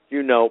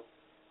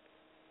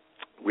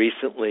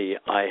 recently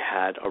I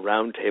had a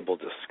roundtable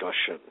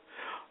discussion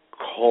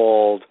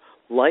called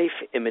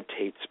Life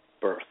Imitates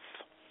Birth.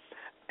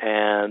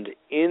 And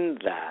in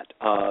that,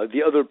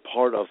 the other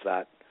part of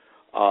that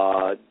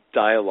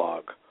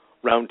dialogue,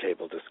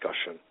 roundtable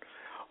discussion,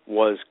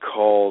 was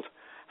called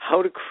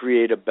How to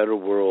Create a Better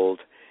World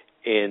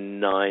in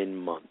 9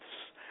 months.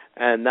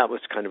 And that was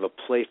kind of a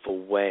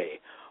playful way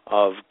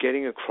of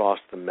getting across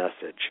the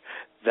message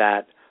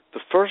that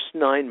the first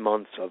 9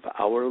 months of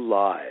our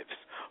lives,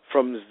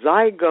 from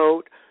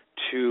zygote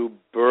to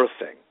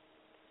birthing,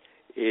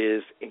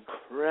 is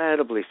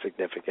incredibly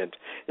significant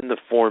in the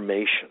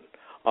formation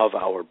of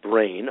our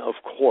brain, of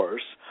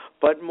course,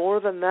 but more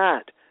than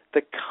that,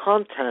 the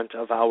content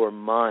of our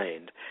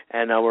mind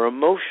and our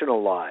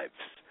emotional lives.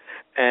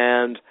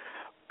 And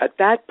at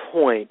that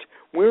point,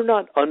 we're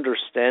not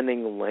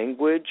understanding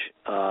language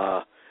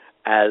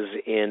as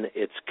in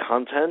its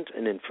content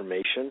and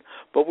information,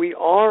 but we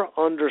are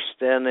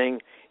understanding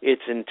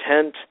its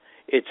intent,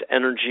 its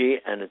energy,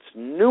 and its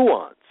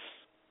nuance.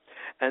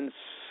 And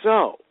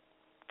so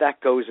that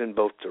goes in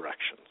both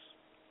directions.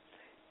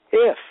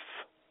 If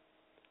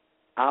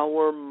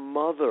our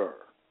mother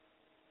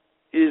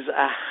is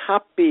a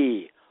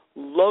happy,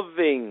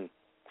 loving,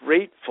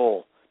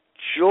 grateful,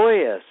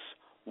 joyous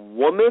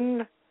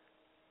woman,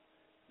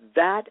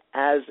 that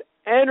as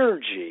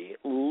energy,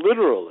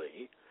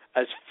 literally,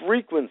 as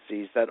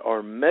frequencies that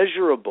are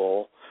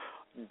measurable,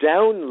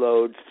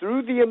 download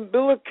through the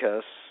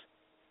umbilicus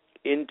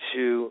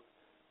into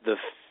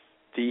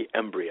the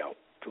embryo.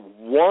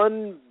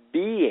 One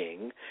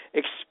being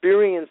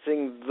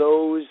experiencing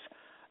those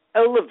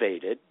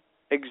elevated,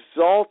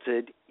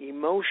 exalted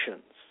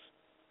emotions.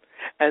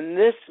 And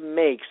this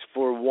makes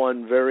for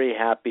one very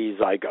happy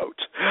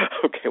zygote.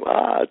 Okay,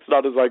 well, it's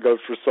not a zygote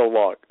for so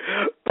long.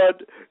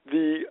 But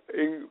the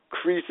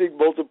increasing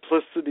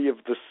multiplicity of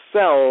the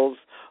cells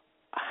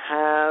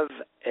have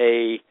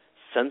a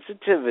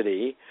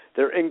sensitivity.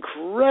 They're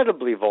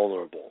incredibly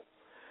vulnerable.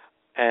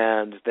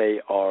 And they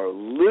are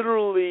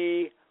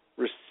literally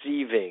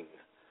receiving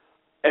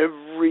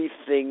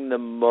everything the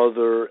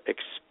mother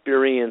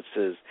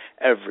experiences,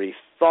 every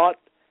thought,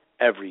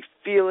 every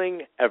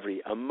feeling,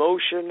 every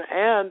emotion,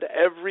 and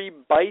every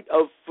bite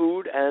of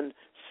food and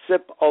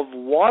sip of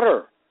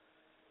water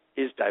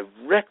is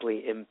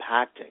directly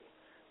impacting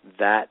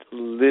that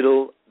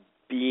little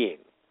being.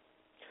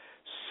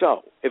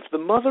 So, if the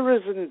mother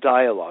is in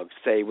dialogue,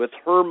 say, with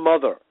her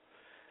mother,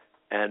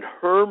 and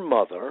her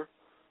mother,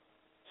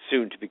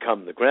 soon to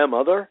become the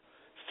grandmother,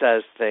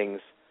 says things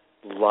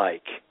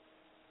like,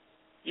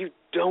 "You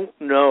don't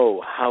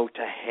know how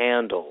to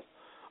handle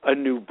a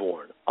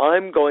newborn.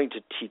 I'm going to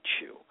teach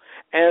you.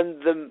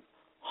 And the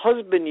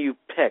husband you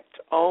picked,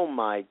 oh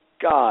my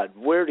God,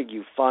 where did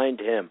you find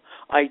him?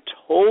 I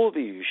told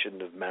you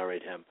shouldn't have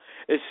married him.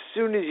 As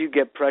soon as you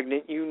get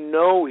pregnant, you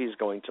know he's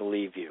going to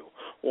leave you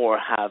or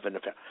have an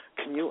affair."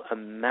 Can you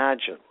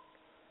imagine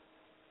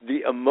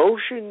the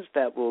emotions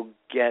that will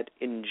get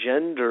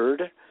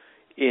engendered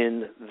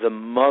in the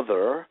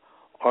mother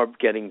are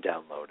getting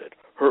downloaded?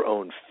 Her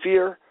own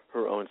fear,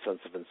 her own sense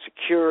of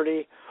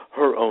insecurity,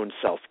 her own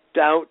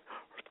self-doubt,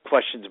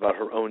 questions about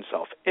her own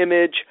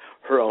self-image,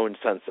 her own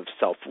sense of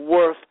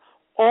self-worth.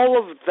 All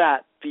of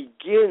that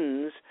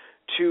begins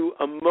to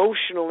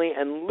emotionally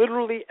and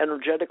literally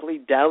energetically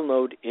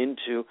download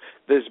into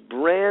this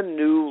brand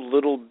new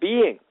little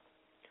being.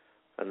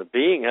 And the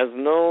being has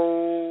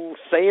no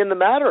say in the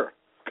matter,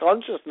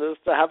 consciousness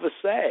to have a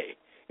say.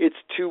 It's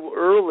too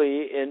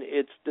early in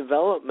its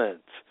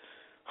development,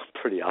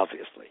 pretty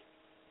obviously.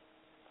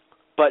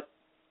 But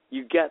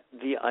you get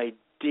the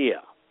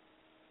idea.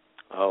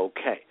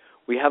 Okay,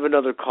 we have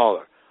another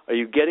caller. Are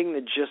you getting the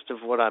gist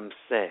of what I'm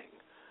saying?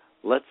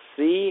 Let's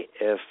see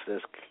if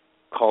this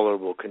caller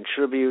will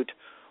contribute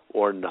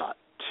or not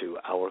to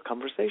our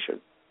conversation.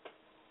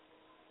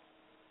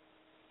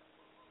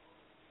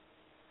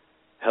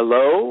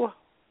 Hello?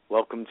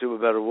 Welcome to A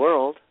Better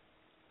World.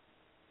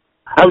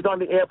 I was on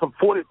the air for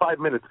 45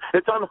 minutes.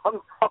 It's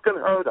unfucking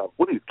heard of.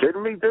 What, are you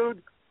kidding me,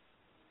 dude?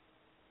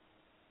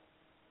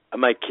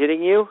 Am I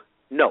kidding you?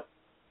 No.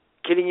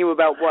 Kidding you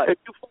about what? If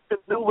you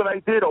fucking knew what I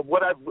did or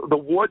the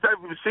awards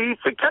I've received,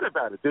 forget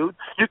about it, dude.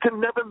 You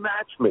can never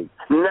match me.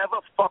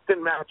 Never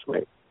fucking match me.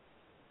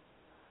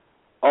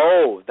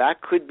 Oh,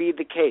 that could be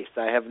the case.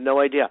 I have no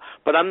idea.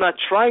 But I'm not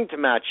trying to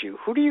match you.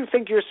 Who do you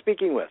think you're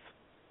speaking with?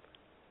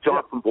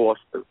 John from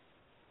Boston.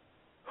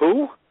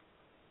 Who?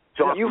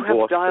 John You from have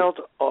Boston. dialed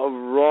a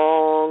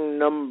wrong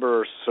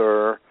number,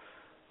 sir.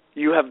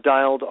 You have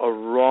dialed a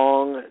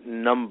wrong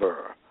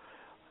number.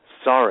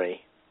 Sorry,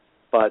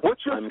 but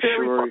what's your I'm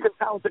scary sure fucking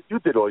talent that you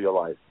did all your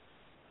life?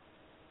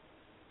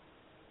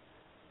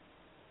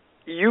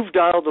 you've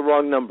dialed the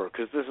wrong number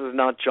because this is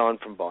not John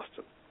from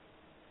Boston.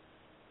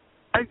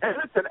 And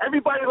listen,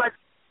 everybody likes.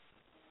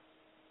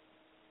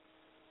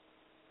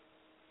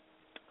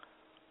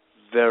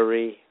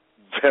 Very,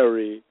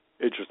 very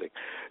interesting.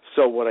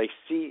 So what I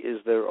see is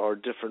there are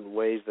different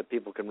ways that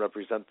people can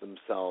represent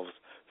themselves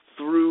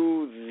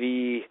through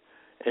the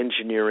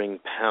engineering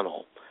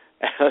panel.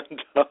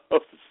 And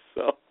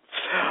so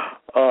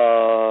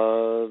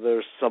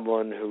there's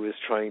someone who is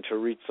trying to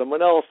reach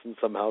someone else, and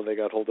somehow they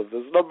got hold of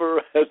this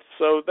number, and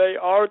so they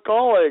are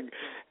calling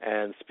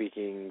and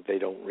speaking. They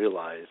don't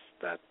realize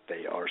that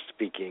they are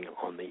speaking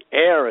on the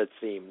air, it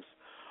seems,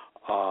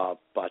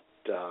 but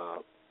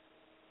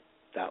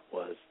that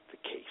was the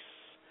case.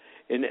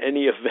 In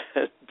any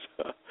event,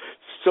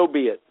 so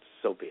be it,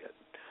 so be it.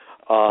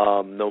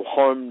 No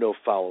harm, no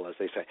foul, as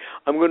they say.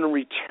 I'm going to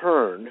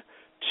return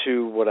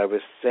to what I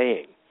was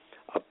saying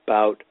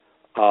about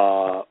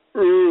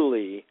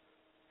early,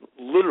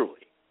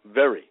 literally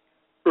very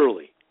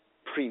early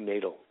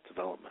prenatal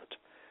development,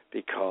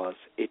 because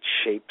it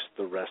shapes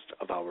the rest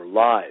of our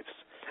lives.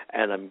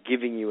 And I'm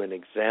giving you an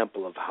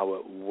example of how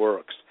it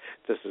works.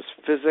 This is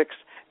physics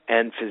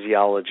and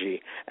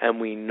physiology, and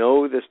we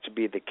know this to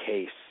be the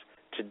case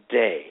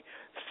today.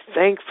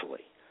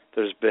 Thankfully,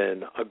 there's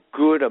been a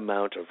good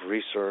amount of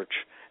research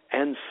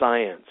and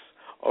science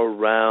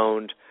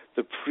around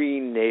the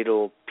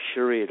prenatal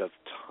period of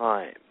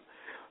time,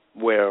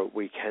 where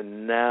we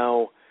can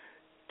now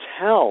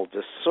tell,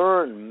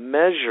 discern,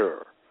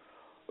 measure,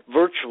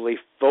 virtually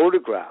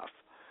photograph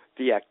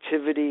the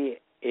activity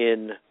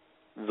in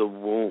the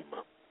womb.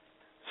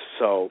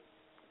 So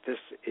this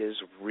is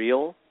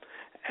real,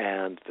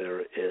 and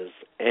there is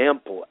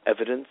ample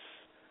evidence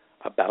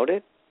about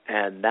it,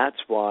 and that's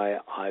why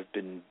I've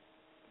been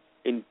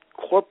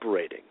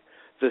incorporating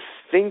this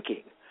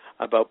thinking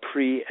about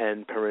pre-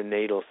 and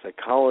perinatal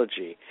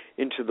psychology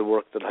into the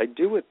work that I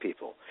do with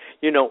people.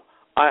 You know,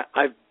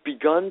 I've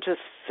begun to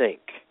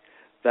think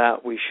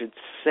that we should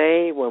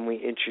say when we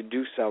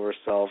introduce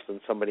ourselves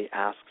and somebody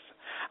asks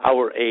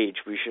our age,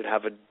 we should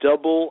have a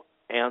double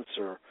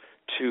answer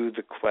to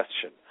the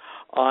question.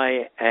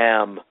 I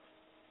am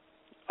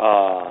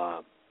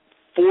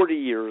 40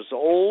 years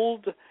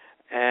old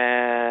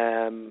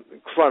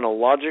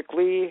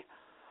chronologically,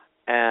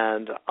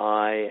 and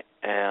I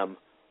am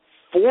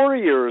 4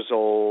 years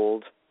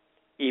old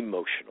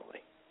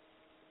emotionally.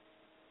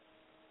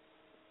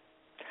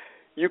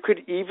 You could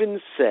even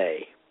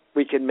say,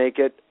 we can make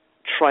it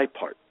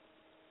tripart.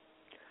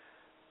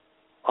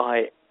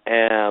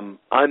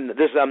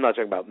 I'm not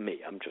talking about me.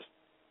 I'm just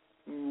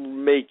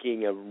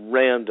making a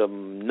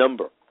random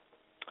number,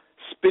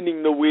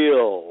 spinning the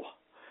wheel.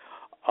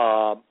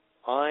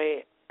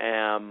 I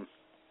am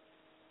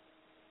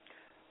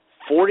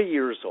 40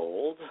 years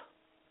old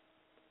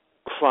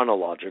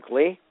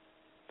chronologically.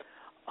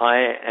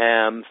 I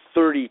am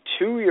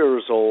 32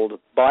 years old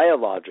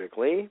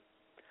biologically,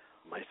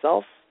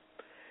 myself,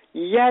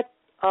 yet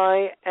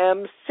I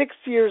am 6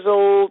 years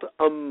old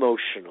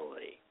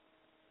emotionally.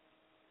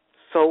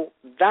 So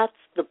that's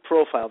the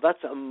profile.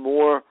 That's a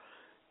more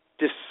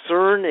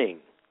discerning,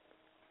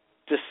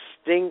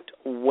 distinct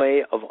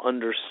way of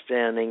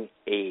understanding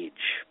age.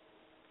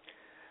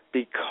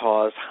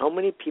 Because how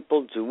many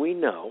people do we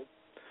know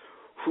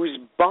whose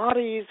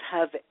bodies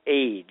have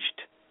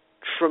aged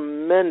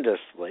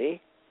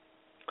tremendously,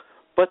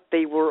 but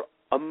they were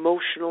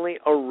emotionally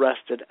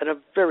arrested at a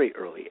very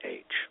early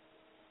age?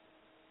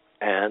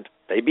 And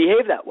they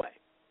behave that way.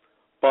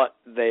 But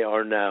they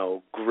are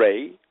now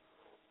gray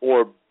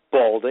or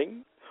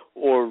balding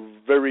or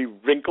very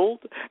wrinkled,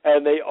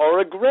 and they are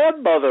a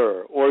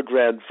grandmother or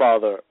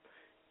grandfather.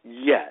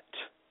 Yet,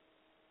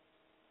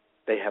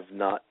 they have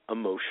not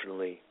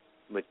emotionally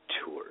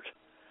matured.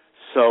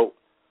 So,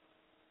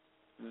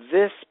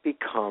 this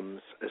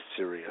becomes a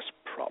serious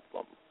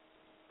problem.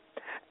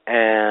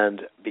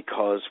 And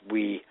because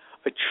we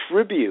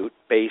attribute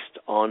based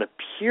on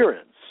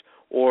appearance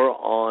or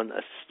on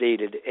a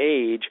stated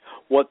age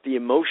what the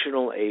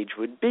emotional age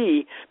would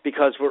be,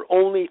 because we're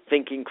only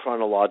thinking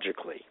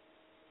chronologically.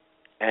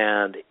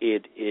 And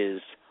it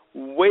is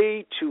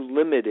way too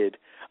limited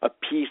a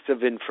piece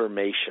of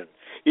information.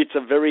 It's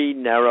a very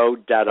narrow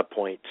data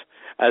point,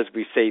 as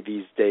we say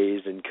these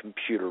days in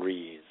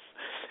computerese.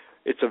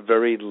 It's a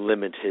very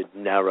limited,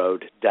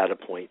 narrowed data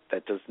point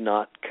that does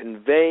not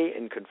convey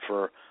and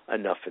confer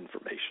enough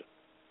information.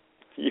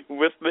 You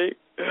with me?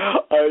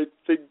 I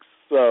think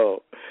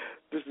so.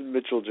 This is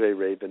Mitchell J.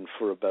 Rabin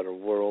for A Better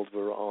World.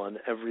 We're on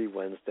every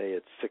Wednesday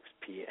at 6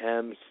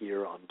 p.m.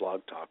 here on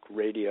Blog Talk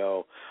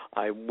Radio.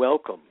 I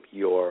welcome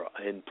your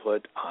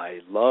input. I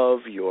love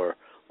your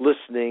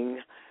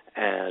listening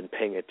and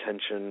paying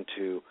attention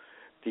to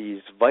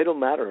these vital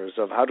matters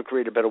of how to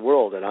create a better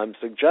world. And I'm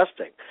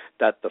suggesting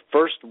that the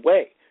first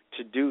way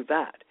to do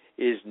that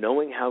is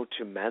knowing how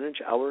to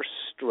manage our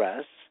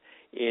stress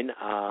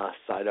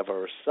inside of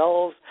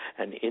ourselves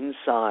and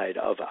inside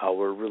of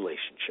our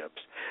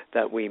relationships,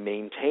 that we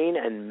maintain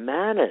and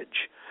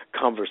manage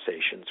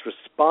conversations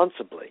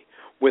responsibly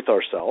with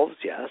ourselves,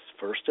 yes,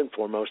 first and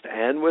foremost,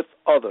 and with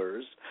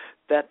others,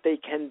 that they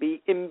can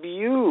be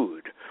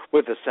imbued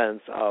with a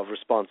sense of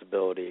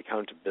responsibility,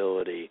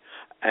 accountability,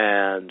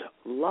 and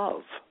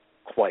love,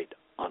 quite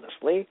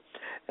honestly.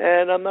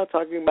 And I'm not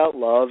talking about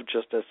love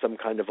just as some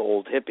kind of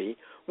old hippie,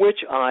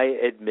 which I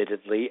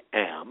admittedly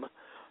am,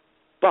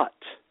 but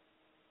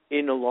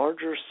in a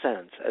larger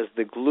sense as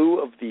the glue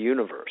of the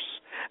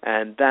universe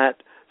and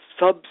that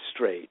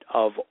substrate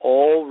of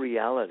all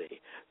reality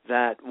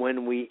that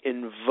when we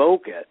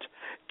invoke it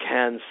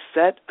can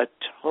set a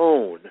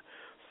tone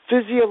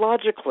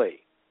physiologically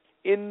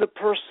in the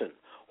person,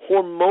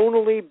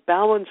 hormonally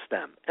balance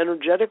them,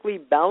 energetically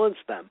balance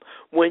them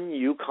when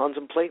you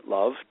contemplate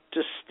love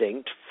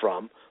distinct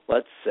from,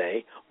 let's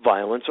say,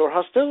 violence or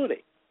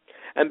hostility.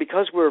 And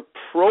because we're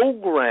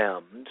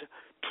programmed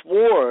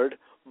toward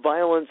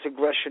violence,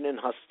 aggression, and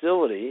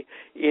hostility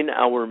in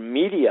our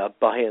media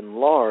by and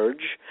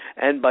large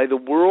and by the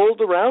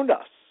world around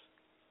us,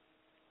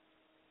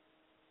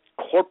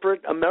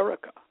 corporate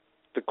America,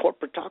 the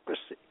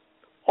corporatocracy,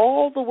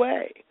 all the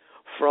way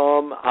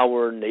from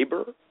our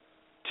neighbor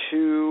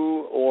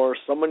to, or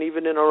someone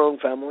even in our own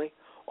family,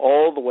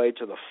 all the way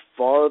to the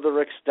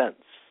farther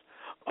extents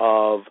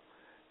of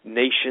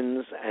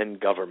nations and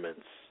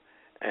governments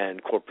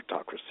and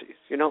corporatocracies.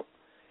 You know,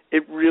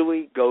 it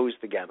really goes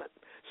the gamut.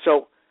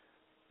 So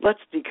let's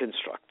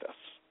deconstruct this.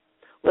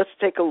 Let's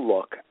take a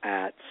look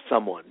at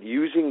someone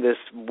using this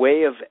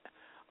way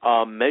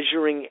of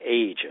measuring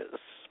ages.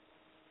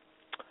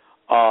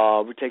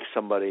 We take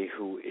somebody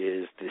who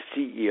is the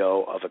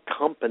CEO of a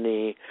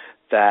company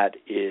that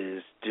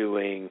is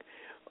doing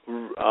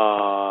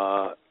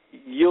yielding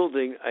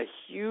a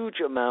huge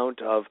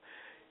amount of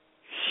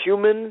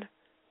human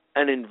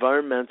and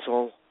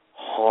environmental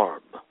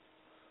harm.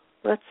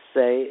 Let's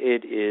say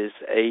it is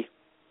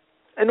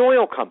an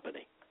oil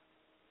company.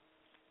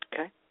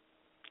 Okay?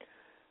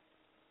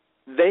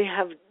 They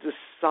have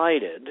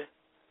decided,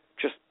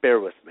 just bear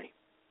with me,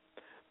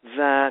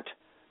 that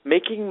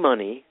making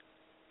money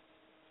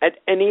at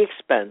any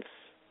expense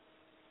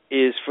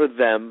is for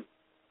them,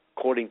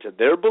 according to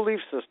their belief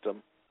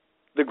system,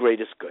 the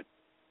greatest good.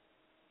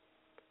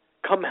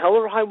 Come hell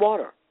or high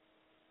water,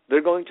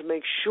 they're going to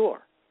make sure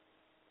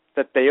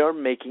that they are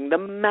making the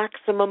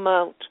maximum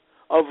amount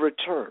of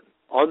return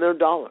on their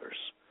dollars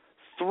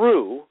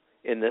through,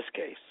 in this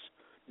case,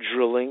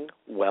 drilling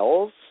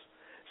wells,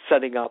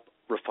 setting up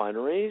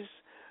refineries,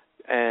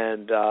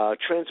 and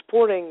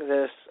transporting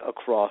this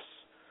across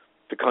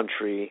the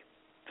country,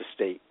 the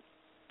state,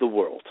 the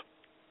world.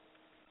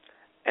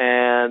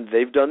 And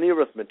they've done the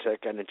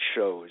arithmetic, and it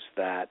shows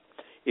that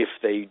if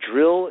they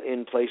drill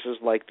in places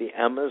like the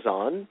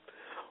Amazon,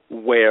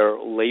 where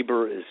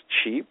labor is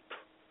cheap,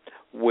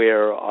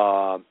 where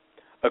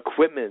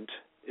equipment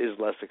is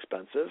less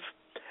expensive,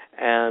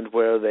 and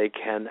where they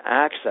can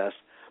access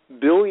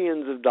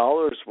billions of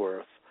dollars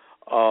worth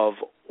of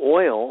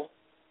oil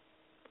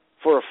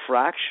for a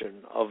fraction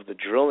of the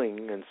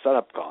drilling and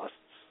setup costs,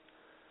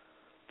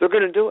 they're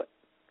going to do it.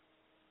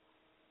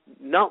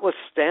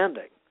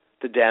 Notwithstanding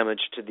the damage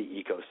to the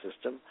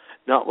ecosystem,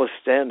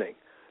 notwithstanding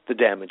the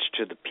damage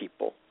to the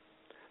people,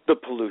 the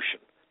pollution,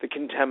 the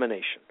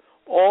contamination,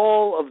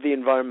 all of the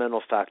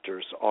environmental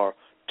factors are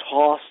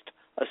tossed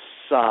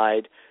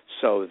aside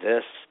so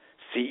this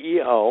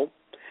CEO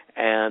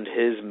and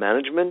his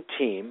management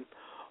team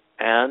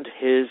and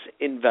his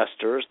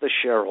investors, the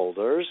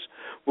shareholders,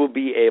 will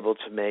be able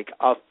to make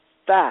a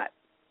fat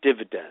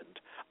dividend,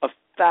 a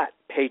fat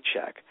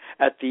paycheck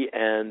at the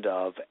end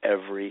of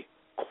every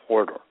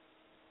quarter.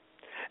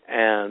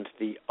 And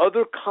the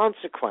other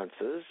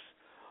consequences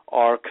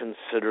are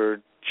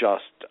considered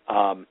just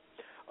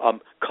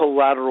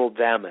collateral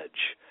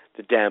damage,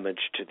 the damage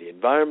to the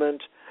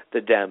environment, the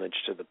damage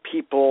to the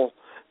people,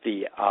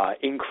 the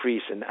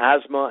increase in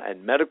asthma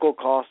and medical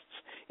costs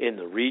in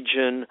the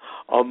region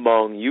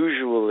among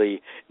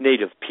usually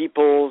native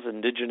peoples,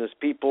 indigenous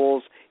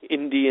peoples,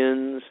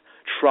 Indians,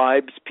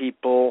 tribes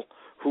people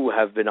who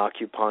have been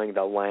occupying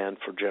the land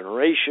for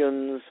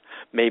generations,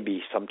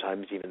 maybe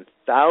sometimes even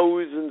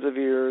thousands of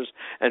years,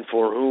 and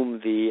for whom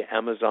the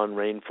Amazon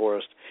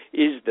rainforest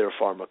is their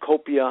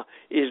pharmacopoeia,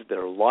 is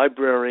their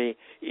library,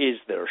 is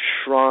their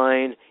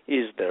shrine,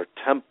 is their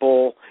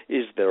temple,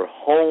 is their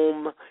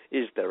home,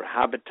 is their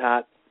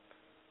habitat.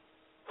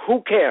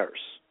 Who cares?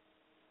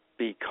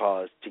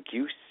 Because did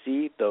you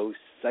see those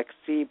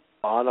sexy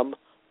bottom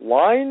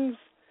lines?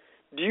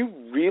 Do you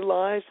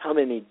realize how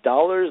many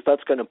dollars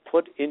that's going to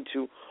put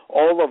into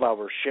all of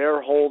our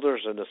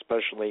shareholders and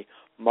especially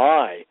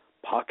my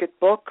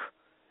pocketbook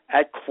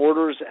at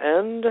quarter's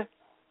end?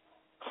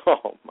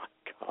 Oh, my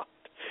God.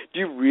 Do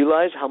you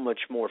realize how much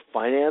more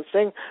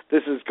financing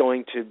this is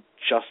going to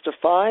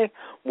justify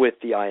with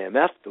the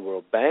IMF, the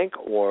World Bank,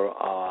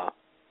 or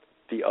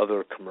the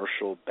other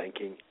commercial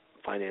banking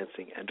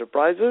financing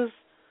enterprises?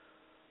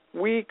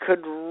 We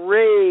could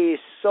raise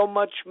so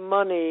much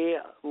money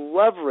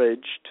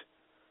leveraged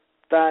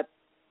that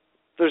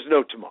there's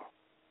no tomorrow.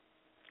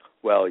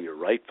 Well, you're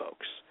right,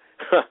 folks.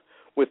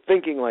 With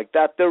thinking like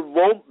that, there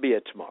won't be a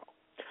tomorrow.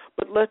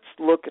 But let's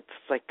look at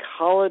the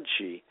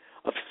psychology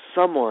of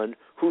someone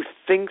who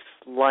thinks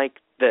like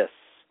this,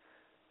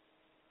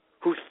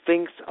 who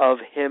thinks of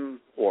him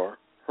or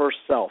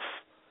herself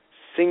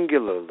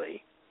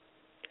singularly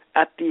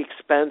at the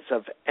expense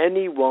of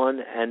anyone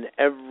and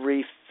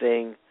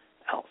everything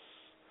else.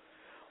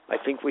 I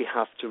think we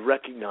have to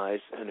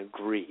recognize and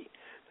agree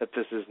that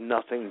this is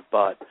nothing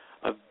but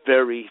a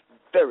very,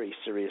 very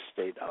serious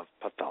state of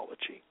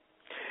pathology.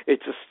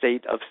 It's a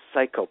state of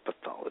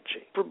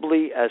psychopathology.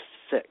 Probably as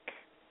sick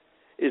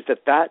is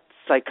that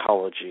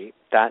psychology,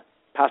 that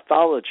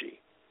pathology,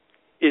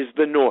 is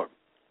the norm.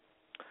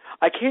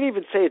 I can't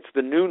even say it's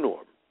the new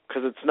norm,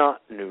 because it's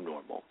not new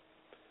normal.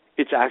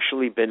 It's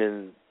actually been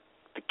in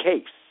the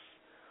case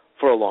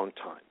for a long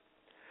time.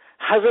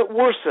 Has it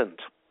worsened?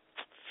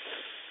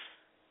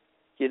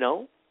 You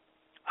know,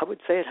 I would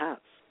say it has.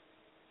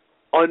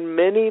 On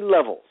many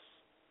levels,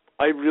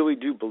 I really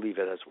do believe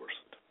it has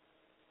worsened.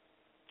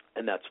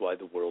 And that's why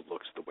the world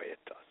looks the way it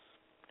does.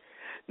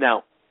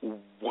 Now,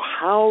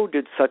 how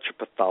did such a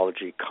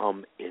pathology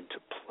come into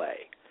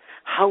play?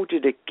 How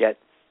did it get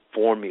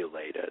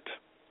formulated?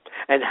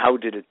 And how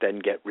did it then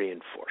get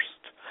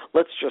reinforced?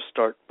 Let's just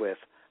start with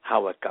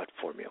how it got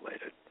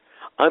formulated.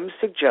 I'm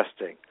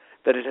suggesting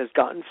that it has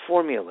gotten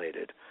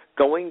formulated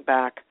going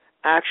back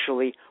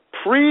actually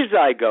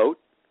pre-zygote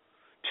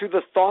to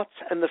the thoughts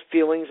and the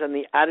feelings and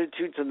the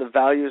attitudes and the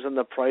values and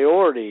the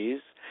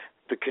priorities,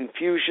 the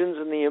confusions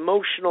and the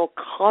emotional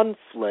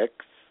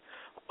conflicts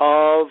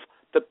of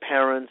the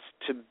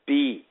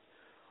parents-to-be.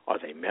 Are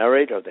they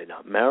married? Are they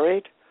not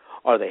married?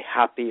 Are they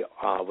happy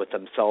with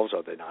themselves?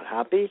 Are they not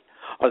happy?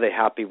 Are they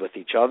happy with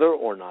each other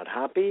or not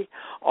happy?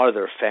 Are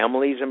their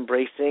families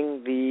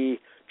embracing the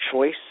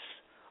choice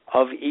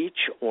of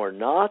each or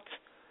not?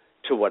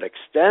 To what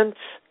extent?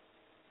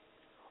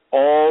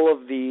 All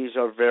of these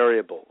are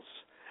variables.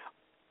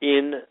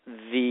 In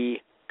the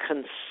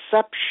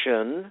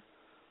conception,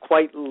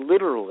 quite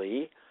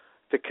literally,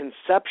 the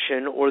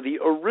conception or the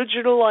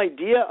original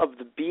idea of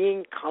the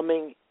being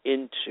coming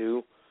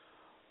into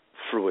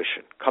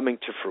fruition, coming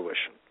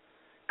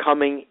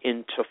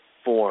into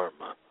form.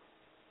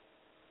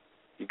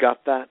 You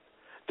got that?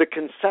 The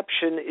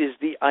conception is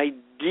the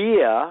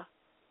idea,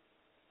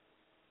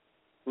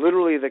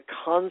 literally the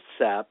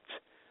concept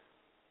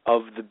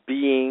of the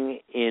being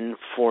in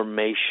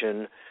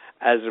formation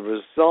as a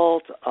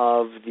result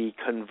of the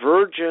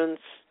convergence,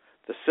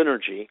 the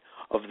synergy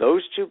of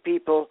those two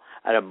people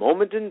at a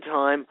moment in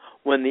time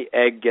when the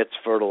egg gets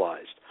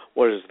fertilized.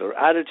 What is their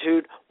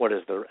attitude? What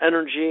is their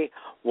energy?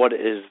 What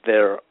is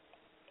their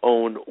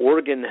own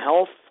organ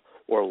health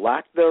or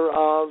lack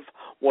thereof?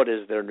 What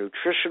is their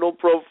nutritional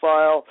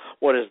profile?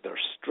 What is their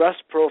stress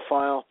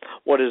profile?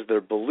 What is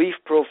their belief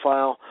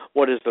profile?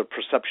 What is their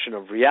perception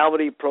of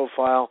reality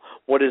profile?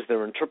 What is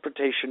their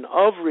interpretation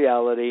of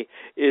reality?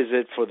 Is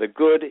it for the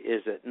good?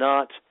 Is it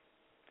not?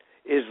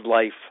 Is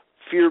life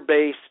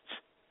fear-based,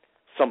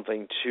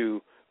 something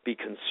to be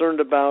concerned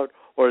about,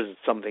 or is it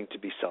something to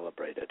be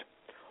celebrated?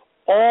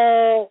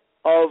 All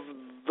of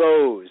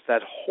those,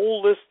 that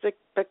holistic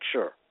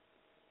picture,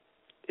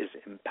 is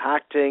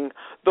impacting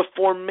the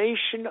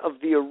formation of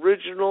the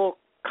original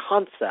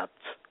concept,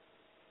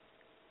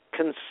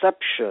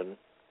 conception,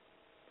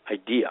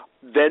 idea.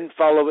 Then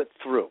follow it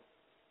through.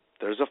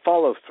 There's a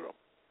follow-through.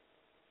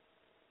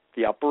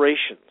 The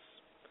operations.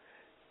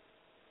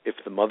 If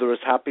the mother is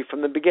happy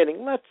from the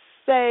beginning, let's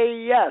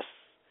say yes,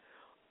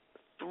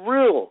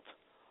 thrilled,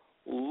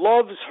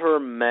 loves her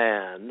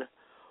man,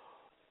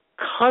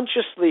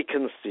 consciously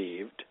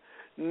conceived,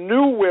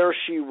 knew where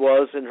she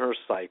was in her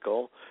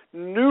cycle,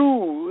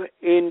 knew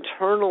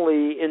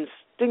internally,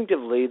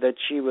 instinctively that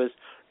she was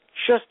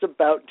just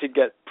about to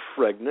get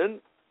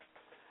pregnant,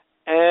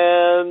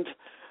 and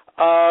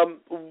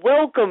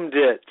welcomed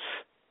it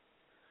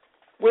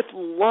with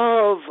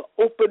love,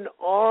 open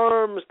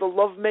arms. The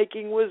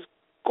lovemaking was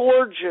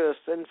gorgeous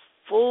and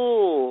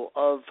full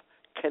of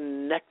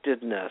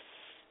connectedness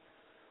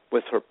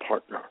with her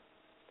partner.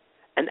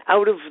 And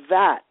out of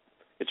that,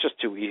 it's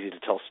just too easy to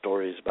tell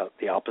stories about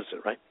the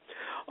opposite, right?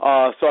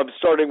 So I'm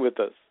starting with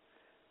this.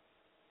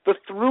 The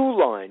through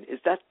line is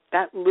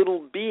that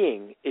little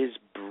being is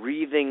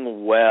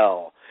breathing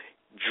well,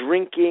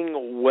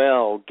 drinking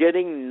well,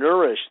 getting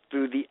nourished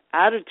through the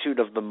attitude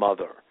of the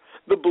mother,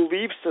 the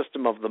belief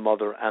system of the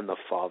mother and the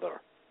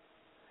father,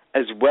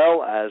 as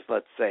well as,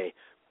 let's say,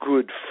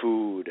 good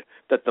food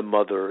that the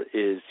mother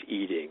is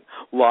eating.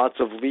 Lots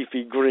of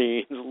leafy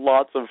greens,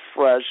 lots of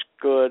fresh,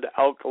 good,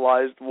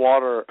 alkalized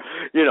water,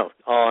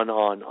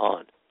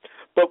 on.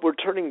 But we're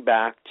turning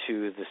back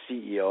to the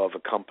CEO of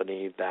a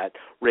company that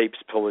rapes,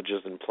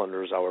 pillages, and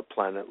plunders our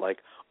planet like,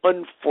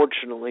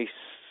 unfortunately,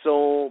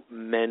 so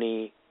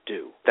many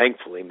do.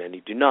 Thankfully,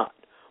 many do not.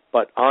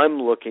 But I'm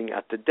looking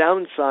at the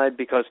downside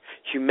because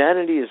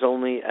humanity is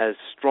only as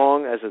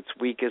strong as its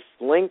weakest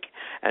link,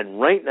 and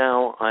right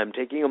now I'm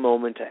taking a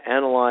moment to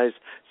analyze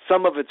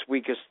some of its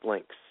weakest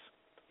links.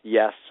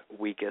 Yes,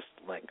 weakest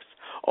links.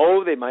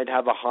 Oh, they might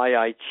have a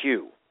high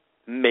IQ.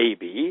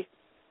 Maybe.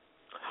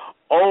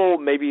 Oh,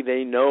 maybe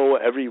they know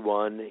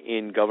everyone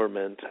in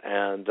government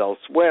and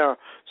elsewhere,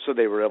 so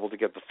they were able to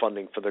get the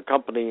funding for their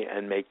company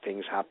and make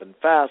things happen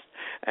fast,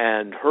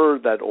 and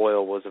heard that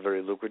oil was a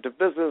very lucrative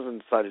business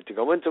and decided to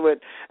go into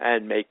it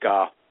and make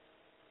a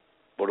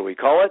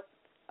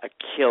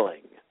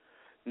killing.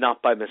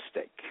 Not by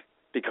mistake,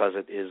 because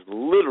it is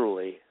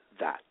literally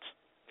that.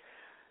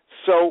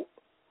 So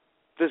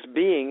this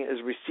being is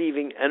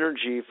receiving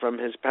energy from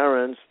his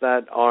parents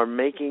that are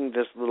making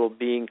this little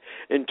being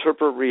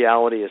interpret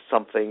reality as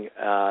something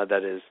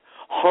that is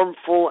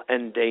harmful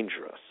and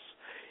dangerous.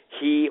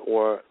 He,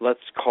 or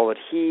let's call it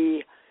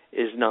he,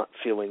 is not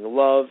feeling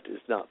loved,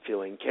 is not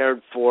feeling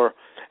cared for,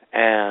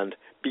 and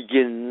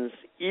begins,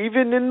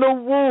 even in the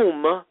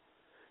womb,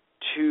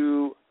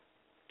 to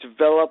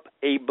develop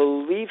a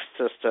belief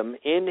system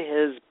in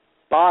his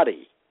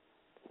body,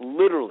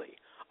 literally,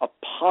 a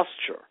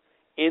posture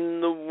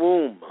in the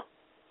womb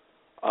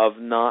of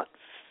not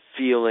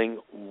feeling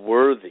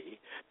worthy,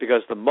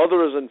 because the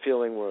mother isn't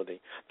feeling worthy.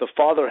 The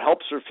father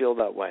helps her feel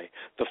that way.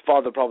 The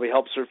father probably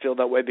helps her feel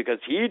that way because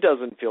he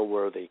doesn't feel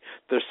worthy.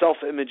 Their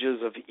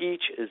self-images of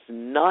each is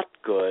not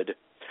good.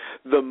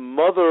 The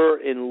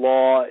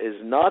mother-in-law is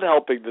not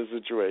helping the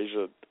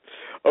situation.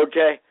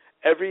 Okay?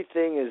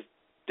 Everything is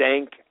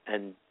dank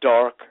and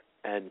dark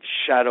and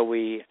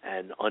shadowy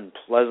and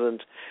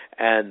unpleasant,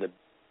 and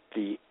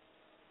the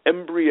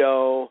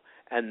embryo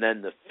and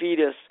then the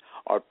fetus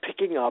are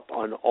picking up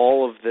on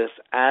all of this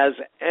as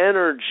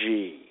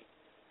energy.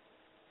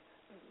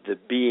 The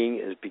being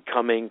is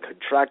becoming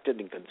contracted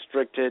and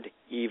constricted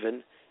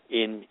even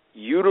in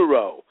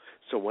utero.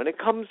 So when it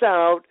comes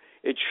out,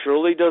 It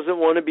surely doesn't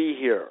want to be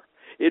here.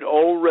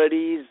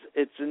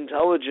 Its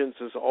intelligence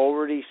is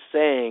already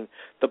saying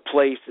the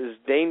place is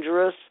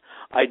dangerous,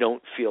 I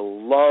don't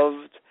feel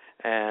loved,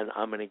 and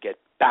I'm going to get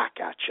back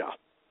at you.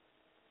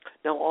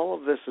 Now, all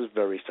of this is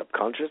very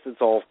subconscious.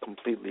 It's all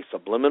completely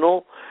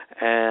subliminal,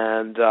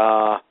 and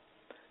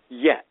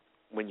yet,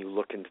 when you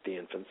look into the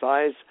infant's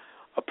eyes,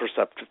 a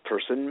perceptive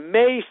person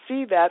may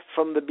see that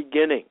from the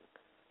beginning,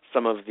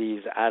 some of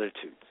these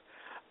attitudes.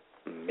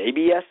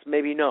 Maybe yes,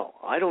 maybe no.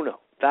 I don't know.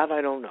 That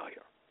I don't know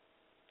here.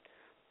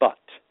 But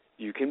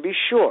you can be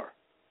sure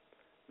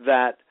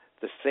that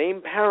the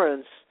same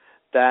parents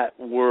that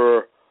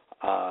were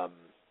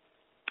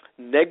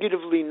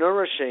negatively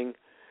nourishing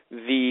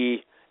the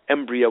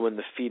embryo and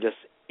the fetus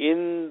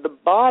in the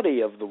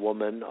body of the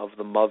woman, of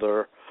the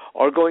mother,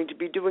 are going to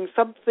be doing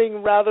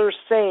something rather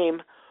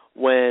same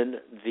when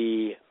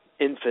the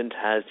infant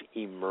has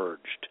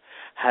emerged.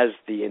 Has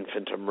the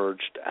infant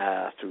emerged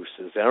through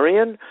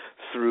cesarean,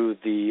 through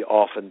the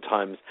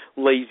oftentimes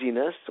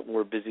laziness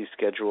or busy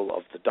schedule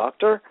of the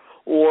doctor,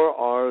 or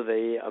are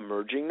they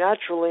emerging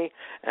naturally,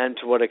 and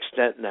to what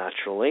extent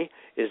naturally?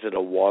 Is it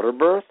a water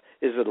birth?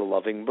 Is it a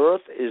loving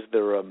birth? Is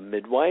there a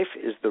midwife?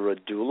 Is there a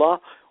doula?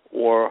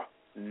 Or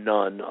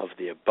none of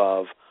the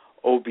above?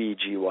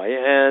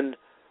 OBGYN,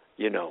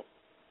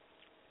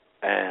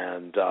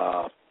 and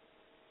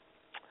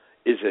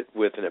is it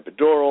with an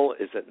epidural?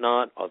 Is it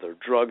not? Are there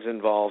drugs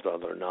involved? Are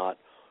there not?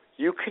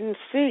 You can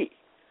see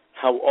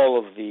how all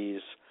of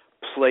these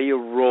play a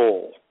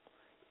role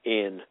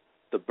in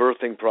the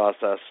birthing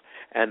process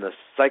and the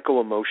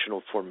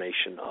psycho-emotional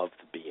formation of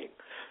the being.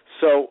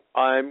 So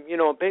I'm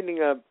painting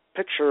a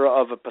picture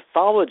of a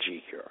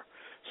pathology here.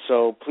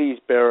 So please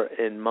bear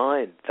in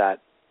mind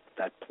that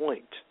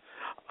point.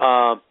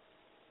 At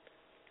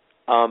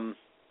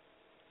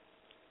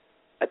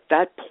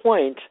that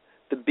point,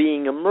 the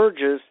being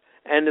emerges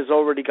and has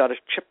already got a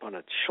chip on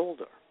its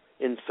shoulder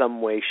in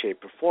some way,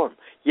 shape, or form.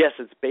 Yes,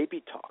 it's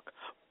baby talk,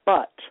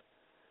 but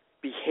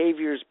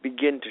behaviors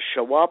begin to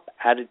show up,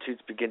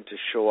 attitudes begin to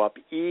show up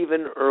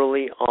even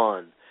early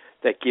on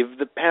that give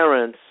the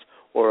parents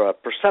or a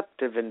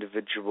perceptive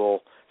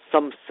individual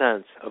some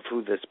sense of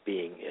who this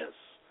being is.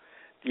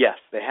 Yes,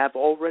 they have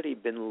already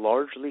been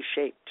largely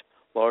shaped,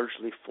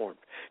 largely formed.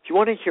 If you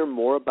want to hear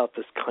more about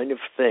this kind of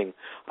thing,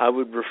 I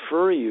would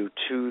refer you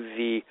to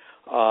the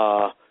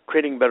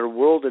Creating a Better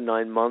World in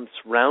 9 Months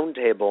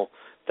roundtable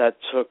that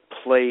took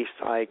place,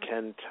 I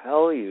can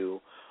tell you,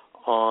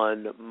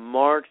 on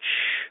March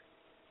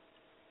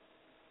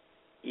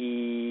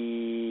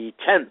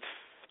 10th.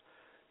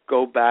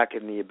 Go back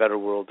in the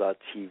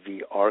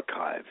betterworld.tv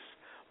archives.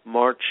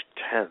 March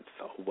 10th,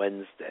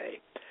 Wednesday.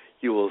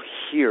 You will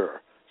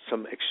hear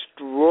some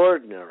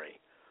extraordinary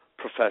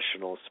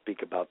professionals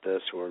speak about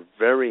this who are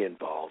very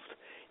involved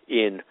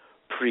in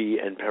pre-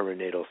 and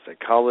perinatal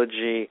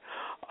psychology.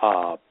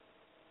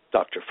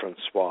 Dr.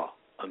 Francois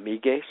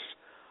Amigues,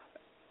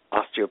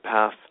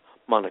 osteopath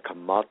Monica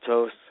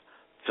Matos,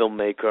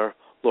 filmmaker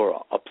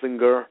Laura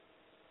Uplinger,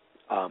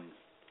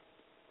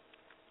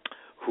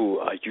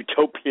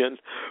 utopian,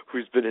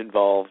 who's been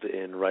involved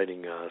in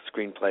writing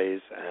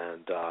screenplays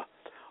and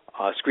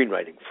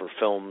screenwriting for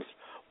films,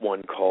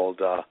 one called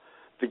The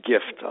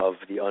Gift of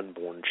the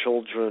Unborn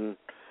Children.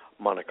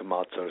 Monica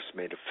Matos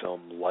made a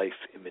film,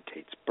 Life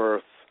Imitates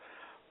Birth.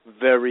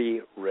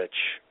 Very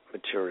rich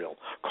material.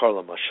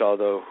 Carla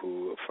Machado,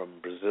 who from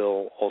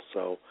Brazil,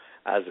 also,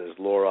 as is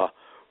Laura,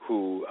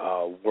 who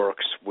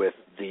works with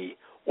the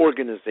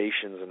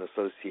organizations and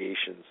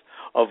associations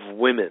of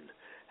women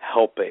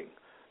helping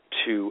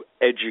to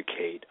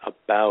educate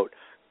about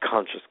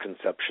conscious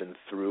conception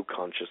through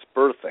conscious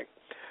birthing.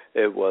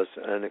 It was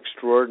an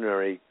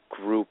extraordinary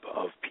group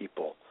of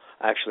people.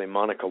 Actually,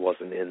 Monica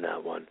wasn't in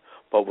that one,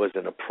 but was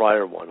in a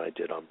prior one I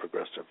did on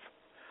Progressive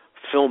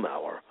Film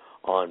Hour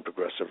on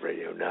Progressive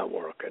Radio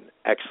Network, an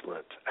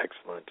excellent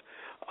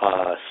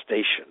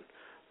station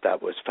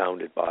that was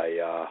founded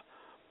by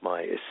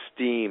my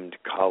esteemed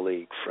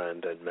colleague,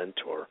 friend, and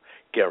mentor,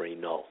 Gary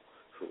Null,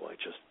 who I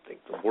just think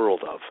the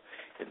world of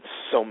in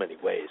so many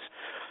ways.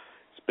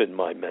 He's been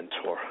my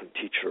mentor and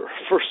teacher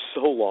for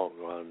so long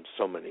on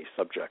so many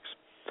subjects.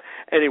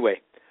 Anyway,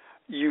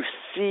 you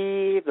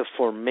see the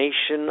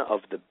formation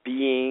of the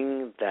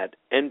being that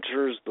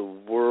enters the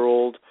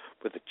world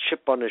with a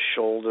chip on his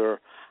shoulder,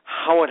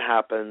 how it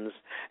happens,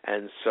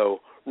 and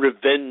so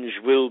revenge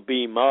will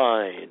be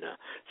mine.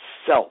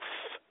 Self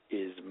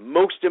is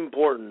most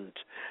important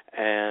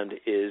and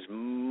is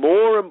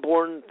more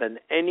important than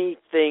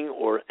anything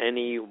or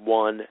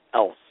anyone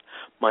else.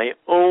 My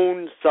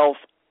own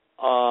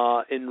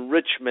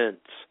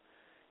self-enrichment,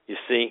 you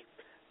see,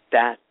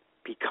 that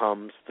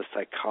becomes the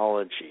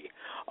psychology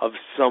of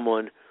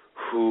someone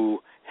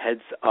who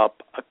heads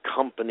up a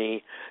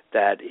company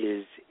that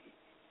is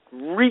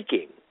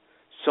wreaking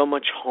so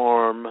much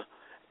harm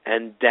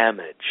and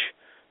damage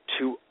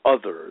to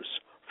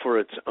others for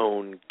its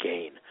own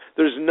gain.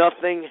 There's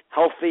nothing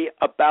healthy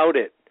about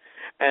it,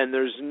 and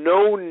there's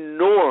no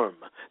norm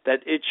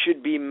that it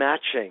should be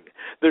matching.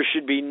 There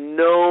should be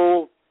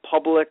no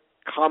public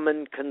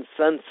common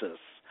consensus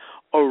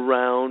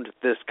around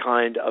this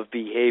kind of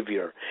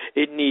behavior.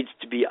 It needs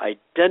to be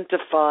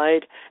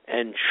identified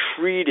and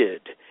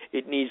treated.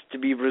 It needs to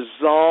be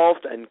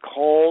resolved and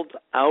called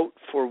out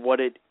for what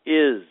it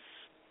is.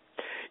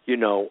 You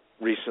know,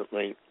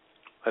 recently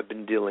I've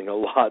been dealing a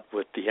lot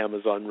with the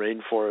Amazon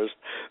rainforest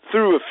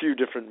through a few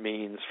different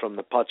means, from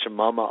the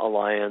Pachamama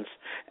Alliance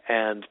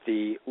and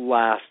the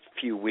last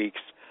few weeks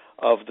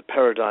of the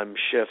Paradigm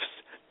Shifts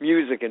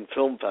Music and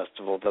Film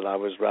Festival that I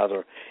was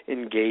rather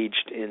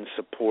engaged in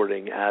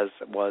supporting, as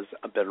was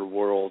A Better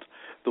World,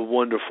 the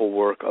wonderful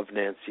work of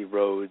Nancy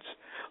Rhodes,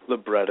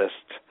 librettist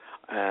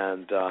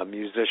and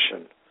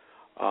musician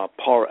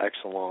par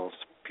excellence.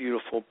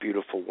 Beautiful,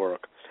 beautiful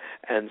work.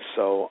 And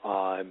so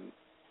I'm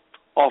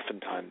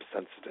oftentimes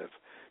sensitive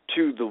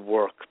to the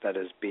work that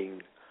is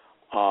being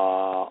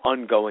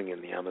ongoing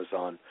in the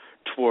Amazon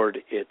toward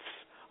its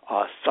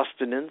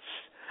sustenance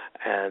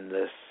and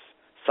this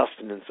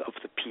sustenance of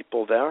the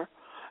people there,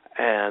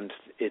 and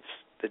it's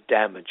the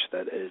damage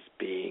that is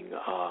being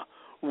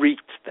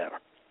wreaked there.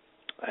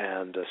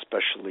 And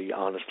especially,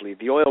 honestly,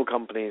 the oil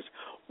companies.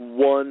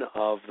 One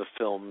of the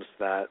films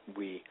that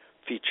we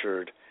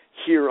featured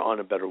here on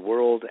A Better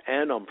World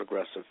and on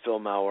Progressive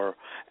Film Hour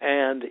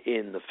and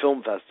in the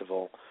film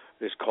festival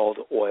is called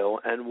Oil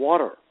and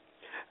Water.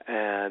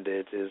 And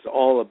it is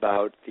all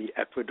about the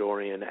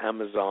Ecuadorian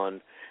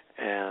Amazon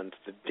and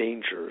the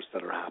dangers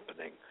that are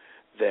happening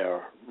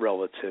there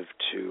relative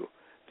to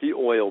the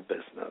oil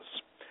business.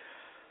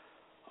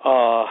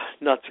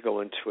 Not to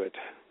go into it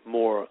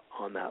more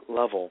on that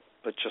level,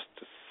 but just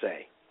to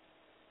say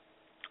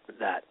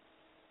that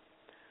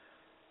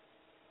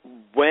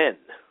when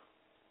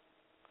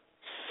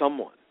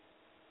someone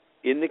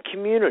in the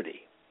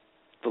community,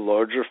 the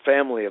larger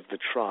family of the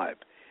tribe,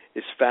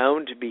 is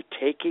found to be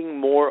taking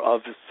more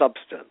of a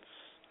substance,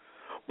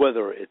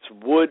 whether it's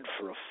wood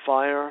for a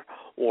fire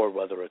or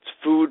whether it's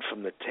food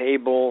from the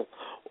table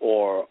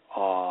or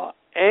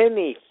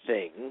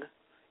anything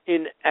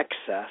in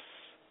excess,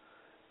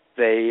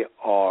 they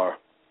are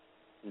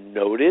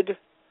noted,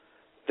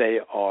 they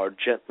are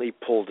gently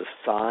pulled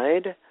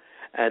aside,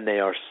 and they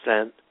are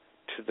sent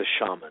to the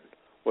shaman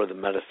or the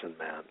medicine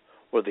man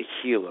or the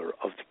healer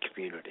of the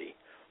community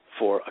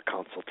for a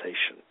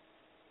consultation.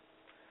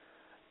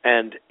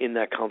 And in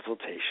that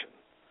consultation,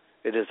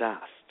 it is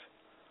asked,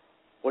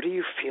 what are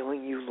you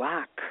feeling you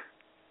lack?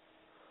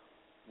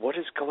 What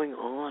is going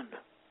on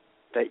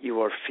that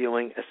you are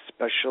feeling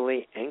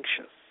especially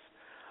anxious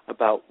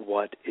about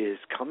what is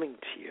coming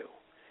to you?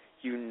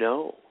 You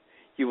know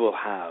you will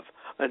have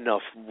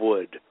enough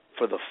wood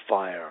for the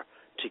fire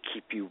to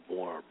keep you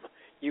warm.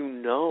 You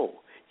know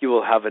you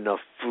will have enough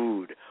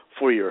food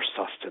for your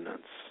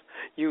sustenance.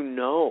 You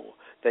know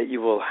that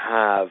you will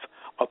have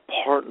a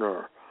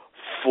partner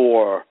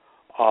for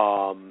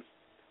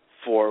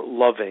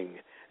loving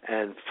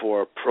and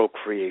for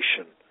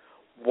procreation.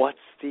 What's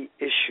the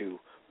issue?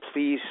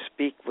 Please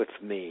speak with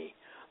me.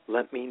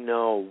 Let me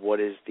know what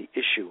is the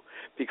issue,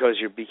 because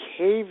your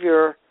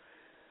behavior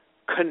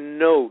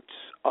connotes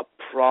a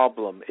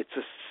problem. It's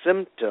a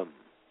symptom,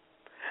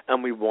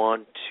 and we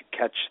want to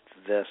catch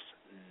this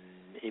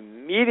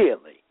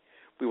immediately.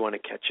 We want to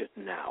catch it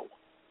now.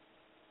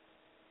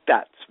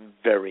 That's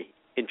very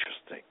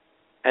interesting.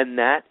 And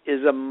that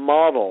is a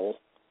model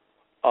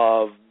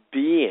of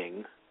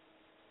being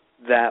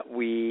that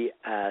we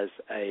as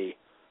a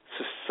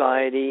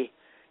society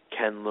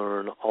can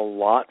learn a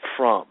lot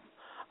from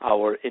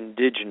our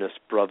indigenous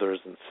brothers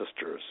and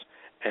sisters,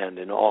 and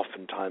in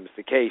oftentimes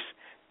the case,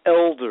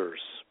 elders.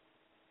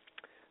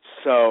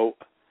 So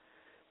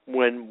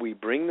when we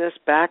bring this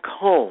back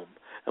home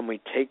and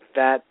we take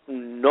that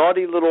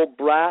naughty little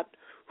brat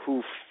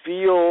who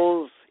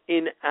feels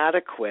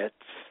inadequate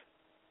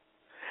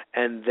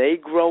and they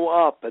grow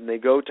up and they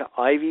go to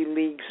Ivy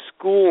League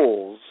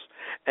schools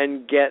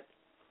and get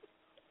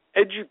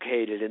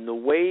educated in the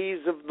ways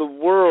of the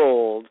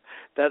world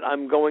that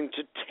I'm going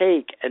to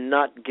take and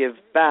not give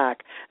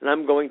back, and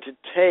I'm going to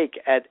take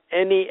at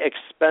any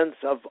expense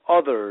of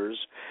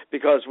others,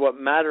 because what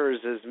matters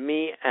is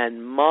me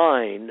and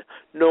mine,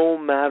 no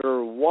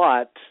matter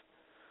what.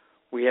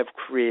 We have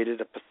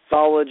created a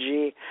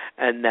pathology,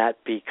 and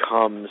that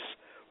becomes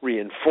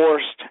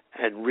reinforced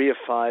and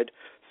reified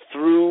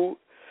through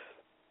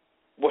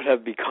what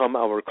have become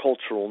our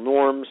cultural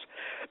norms,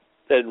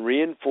 and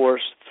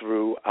reinforced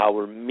through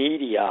our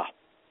media,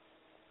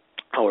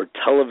 our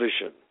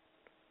television,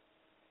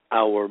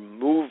 our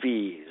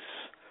movies,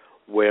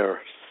 where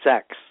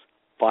sex,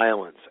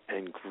 violence,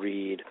 and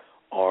greed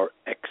are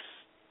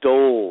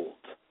extolled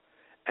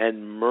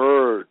and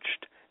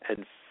merged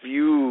and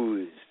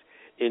fused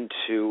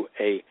into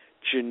a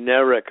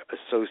generic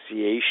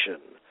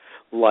association,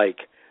 like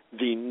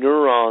the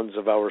neurons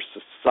of our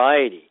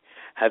society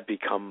have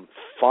become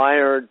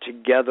fired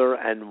together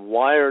and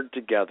wired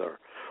together,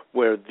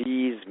 where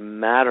these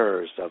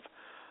matters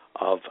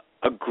of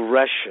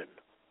aggression,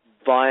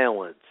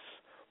 violence,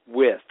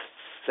 with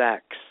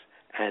sex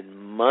and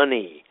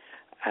money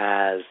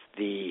as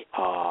the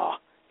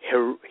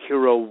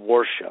hero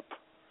worship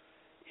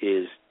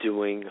is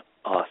doing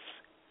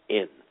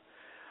in.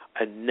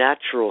 A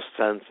natural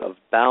sense of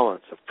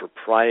balance, of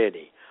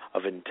propriety,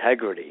 of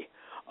integrity,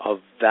 of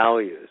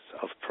values,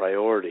 of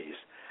priorities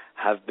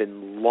have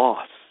been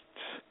lost.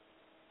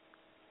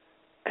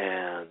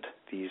 And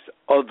these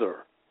other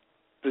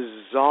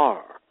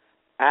bizarre,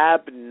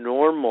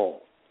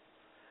 abnormal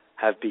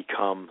have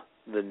become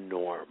the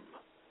norm.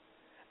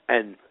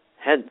 And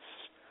hence,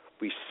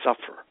 we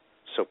suffer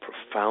so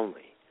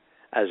profoundly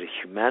as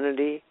a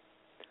humanity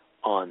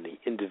on the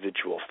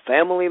individual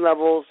family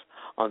levels,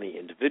 on the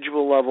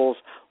individual levels,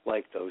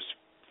 like those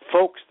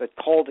folks that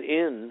called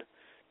in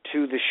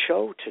to the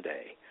show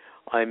today.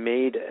 I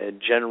made a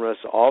generous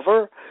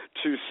offer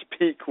to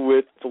speak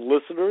with the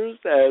listeners,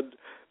 and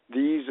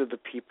these are the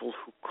people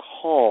who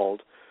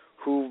called,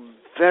 who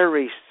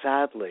very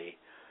sadly,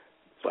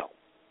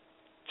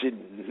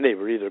 they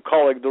were either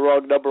calling the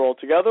wrong number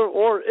altogether,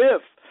 or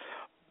if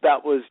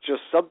that was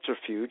just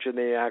subterfuge and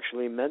they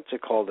actually meant to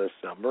call this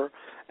number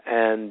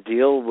and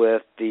deal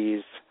with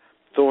these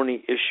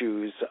thorny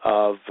issues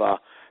of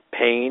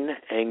pain,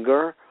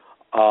 anger,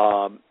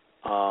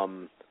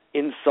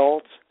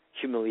 insult,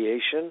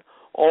 humiliation,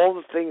 all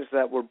the things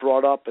that were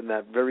brought up in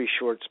that very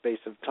short space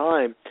of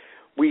time,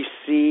 we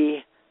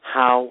see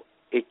how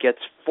it gets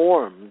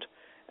formed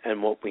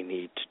and what we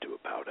need to do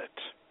about it.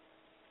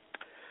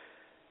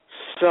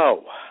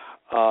 So,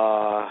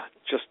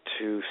 just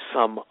to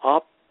sum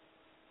up,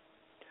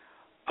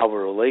 our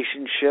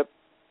relationship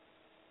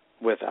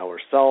with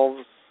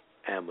ourselves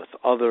and with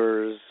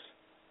others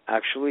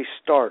actually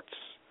starts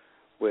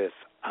with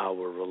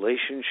our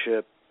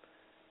relationship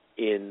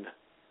in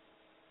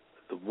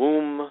the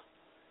womb,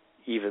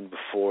 even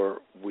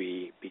before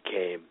we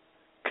became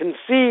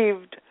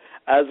conceived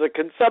as a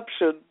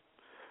conception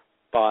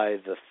by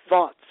the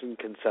thoughts and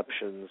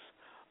conceptions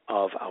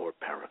of our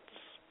parents.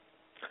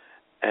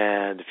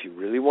 And if you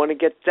really want to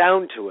get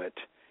down to it,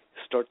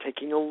 start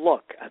taking a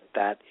look at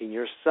that in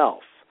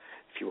yourself.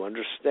 If you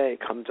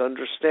come to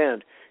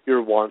understand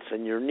your wants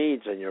and your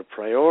needs and your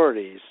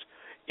priorities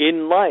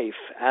in life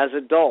as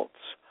adults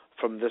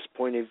from this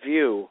point of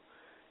view,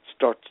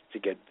 starts to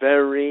get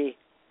very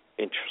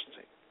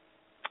interesting.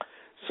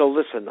 So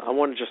listen, I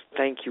want to just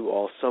thank you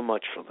all so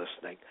much for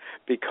listening,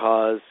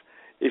 because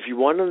if you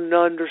want to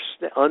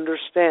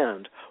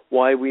understand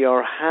why we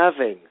are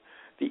having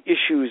the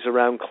issues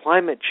around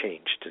climate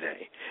change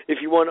today,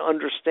 if you want to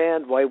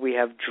understand why we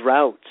have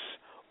droughts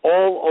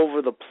all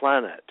over the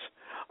planet,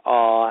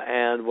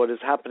 and what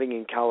is happening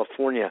in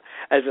California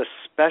as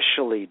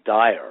especially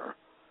dire,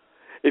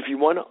 if you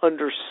want to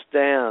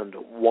understand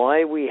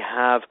why we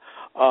have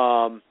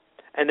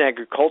an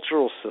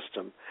agricultural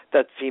system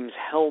that seems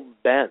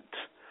hell-bent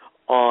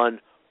on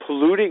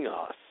polluting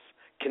us,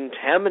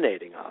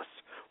 contaminating us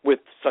with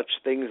such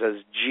things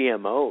as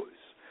GMOs,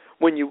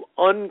 when you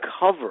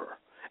uncover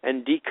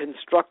and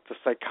deconstruct the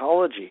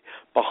psychology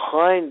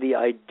behind the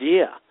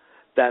idea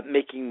that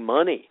making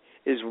money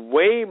is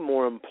way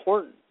more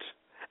important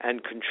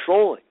and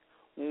controlling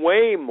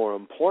way more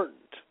important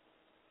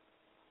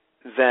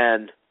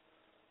than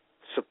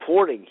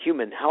supporting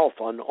human health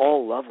on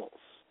all levels,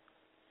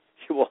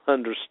 you will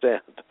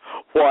understand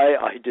why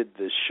I did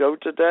this show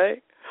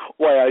today,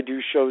 why I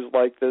do shows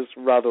like this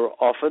rather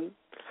often,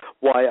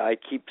 why I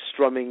keep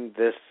strumming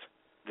this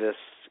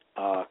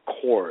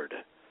chord,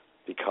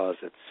 because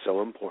it's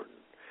so important,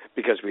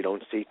 because we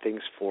don't see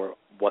things for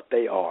what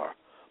they are,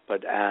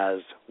 but as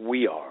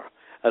we are,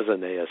 as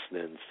Anais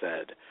Nin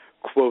said,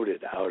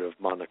 quoted out of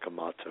Monica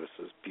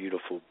Matos'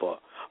 beautiful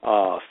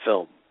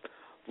film,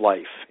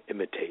 Life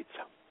Imitates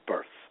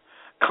Birth.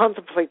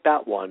 Contemplate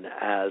that one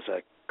as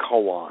a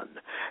koan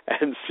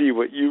and see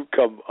what you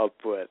come up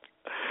with.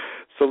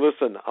 So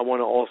listen, I want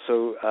to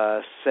also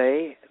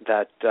say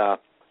that A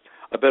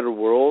Better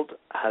World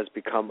has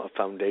become a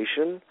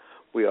foundation.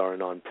 We are a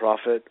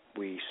nonprofit.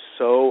 We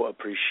so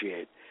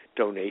appreciate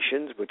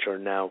donations, which are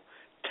now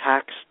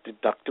tax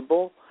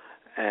deductible.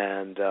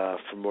 And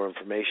for more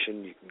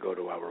information, you can go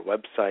to our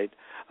website,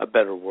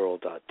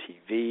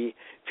 abetterworld.tv.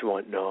 If you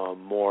want to know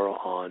more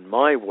on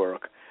my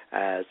work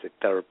as a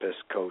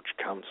therapist, coach,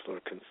 counselor,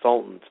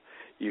 consultant,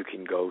 you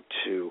can go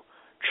to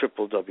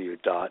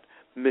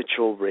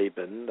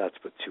www.mitchellrabin, that's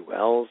with two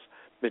L's,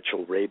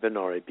 mitchellrabin,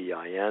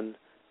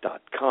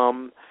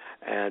 RABIN.com,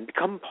 and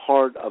become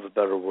part of A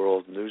Better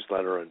World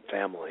newsletter and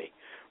family.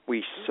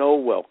 We so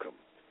welcome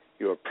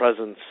your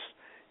presence,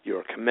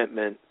 your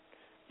commitment,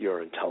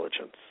 your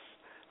intelligence.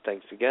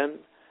 Thanks again,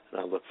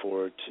 and I look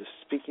forward to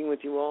speaking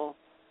with you all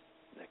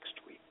next week.